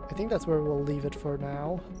 I think that's where we'll leave it for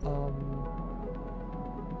now.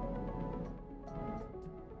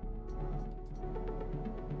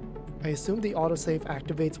 I assume the autosave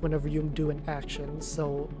activates whenever you do an action,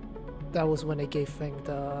 so that was when I gave Feng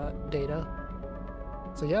the data.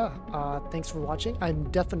 So yeah, thanks for watching.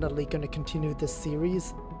 I'm definitely going to continue this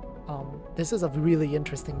series. This is a really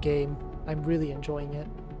interesting game. I'm really enjoying it.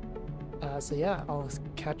 So yeah, I'll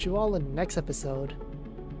catch you all in the next episode.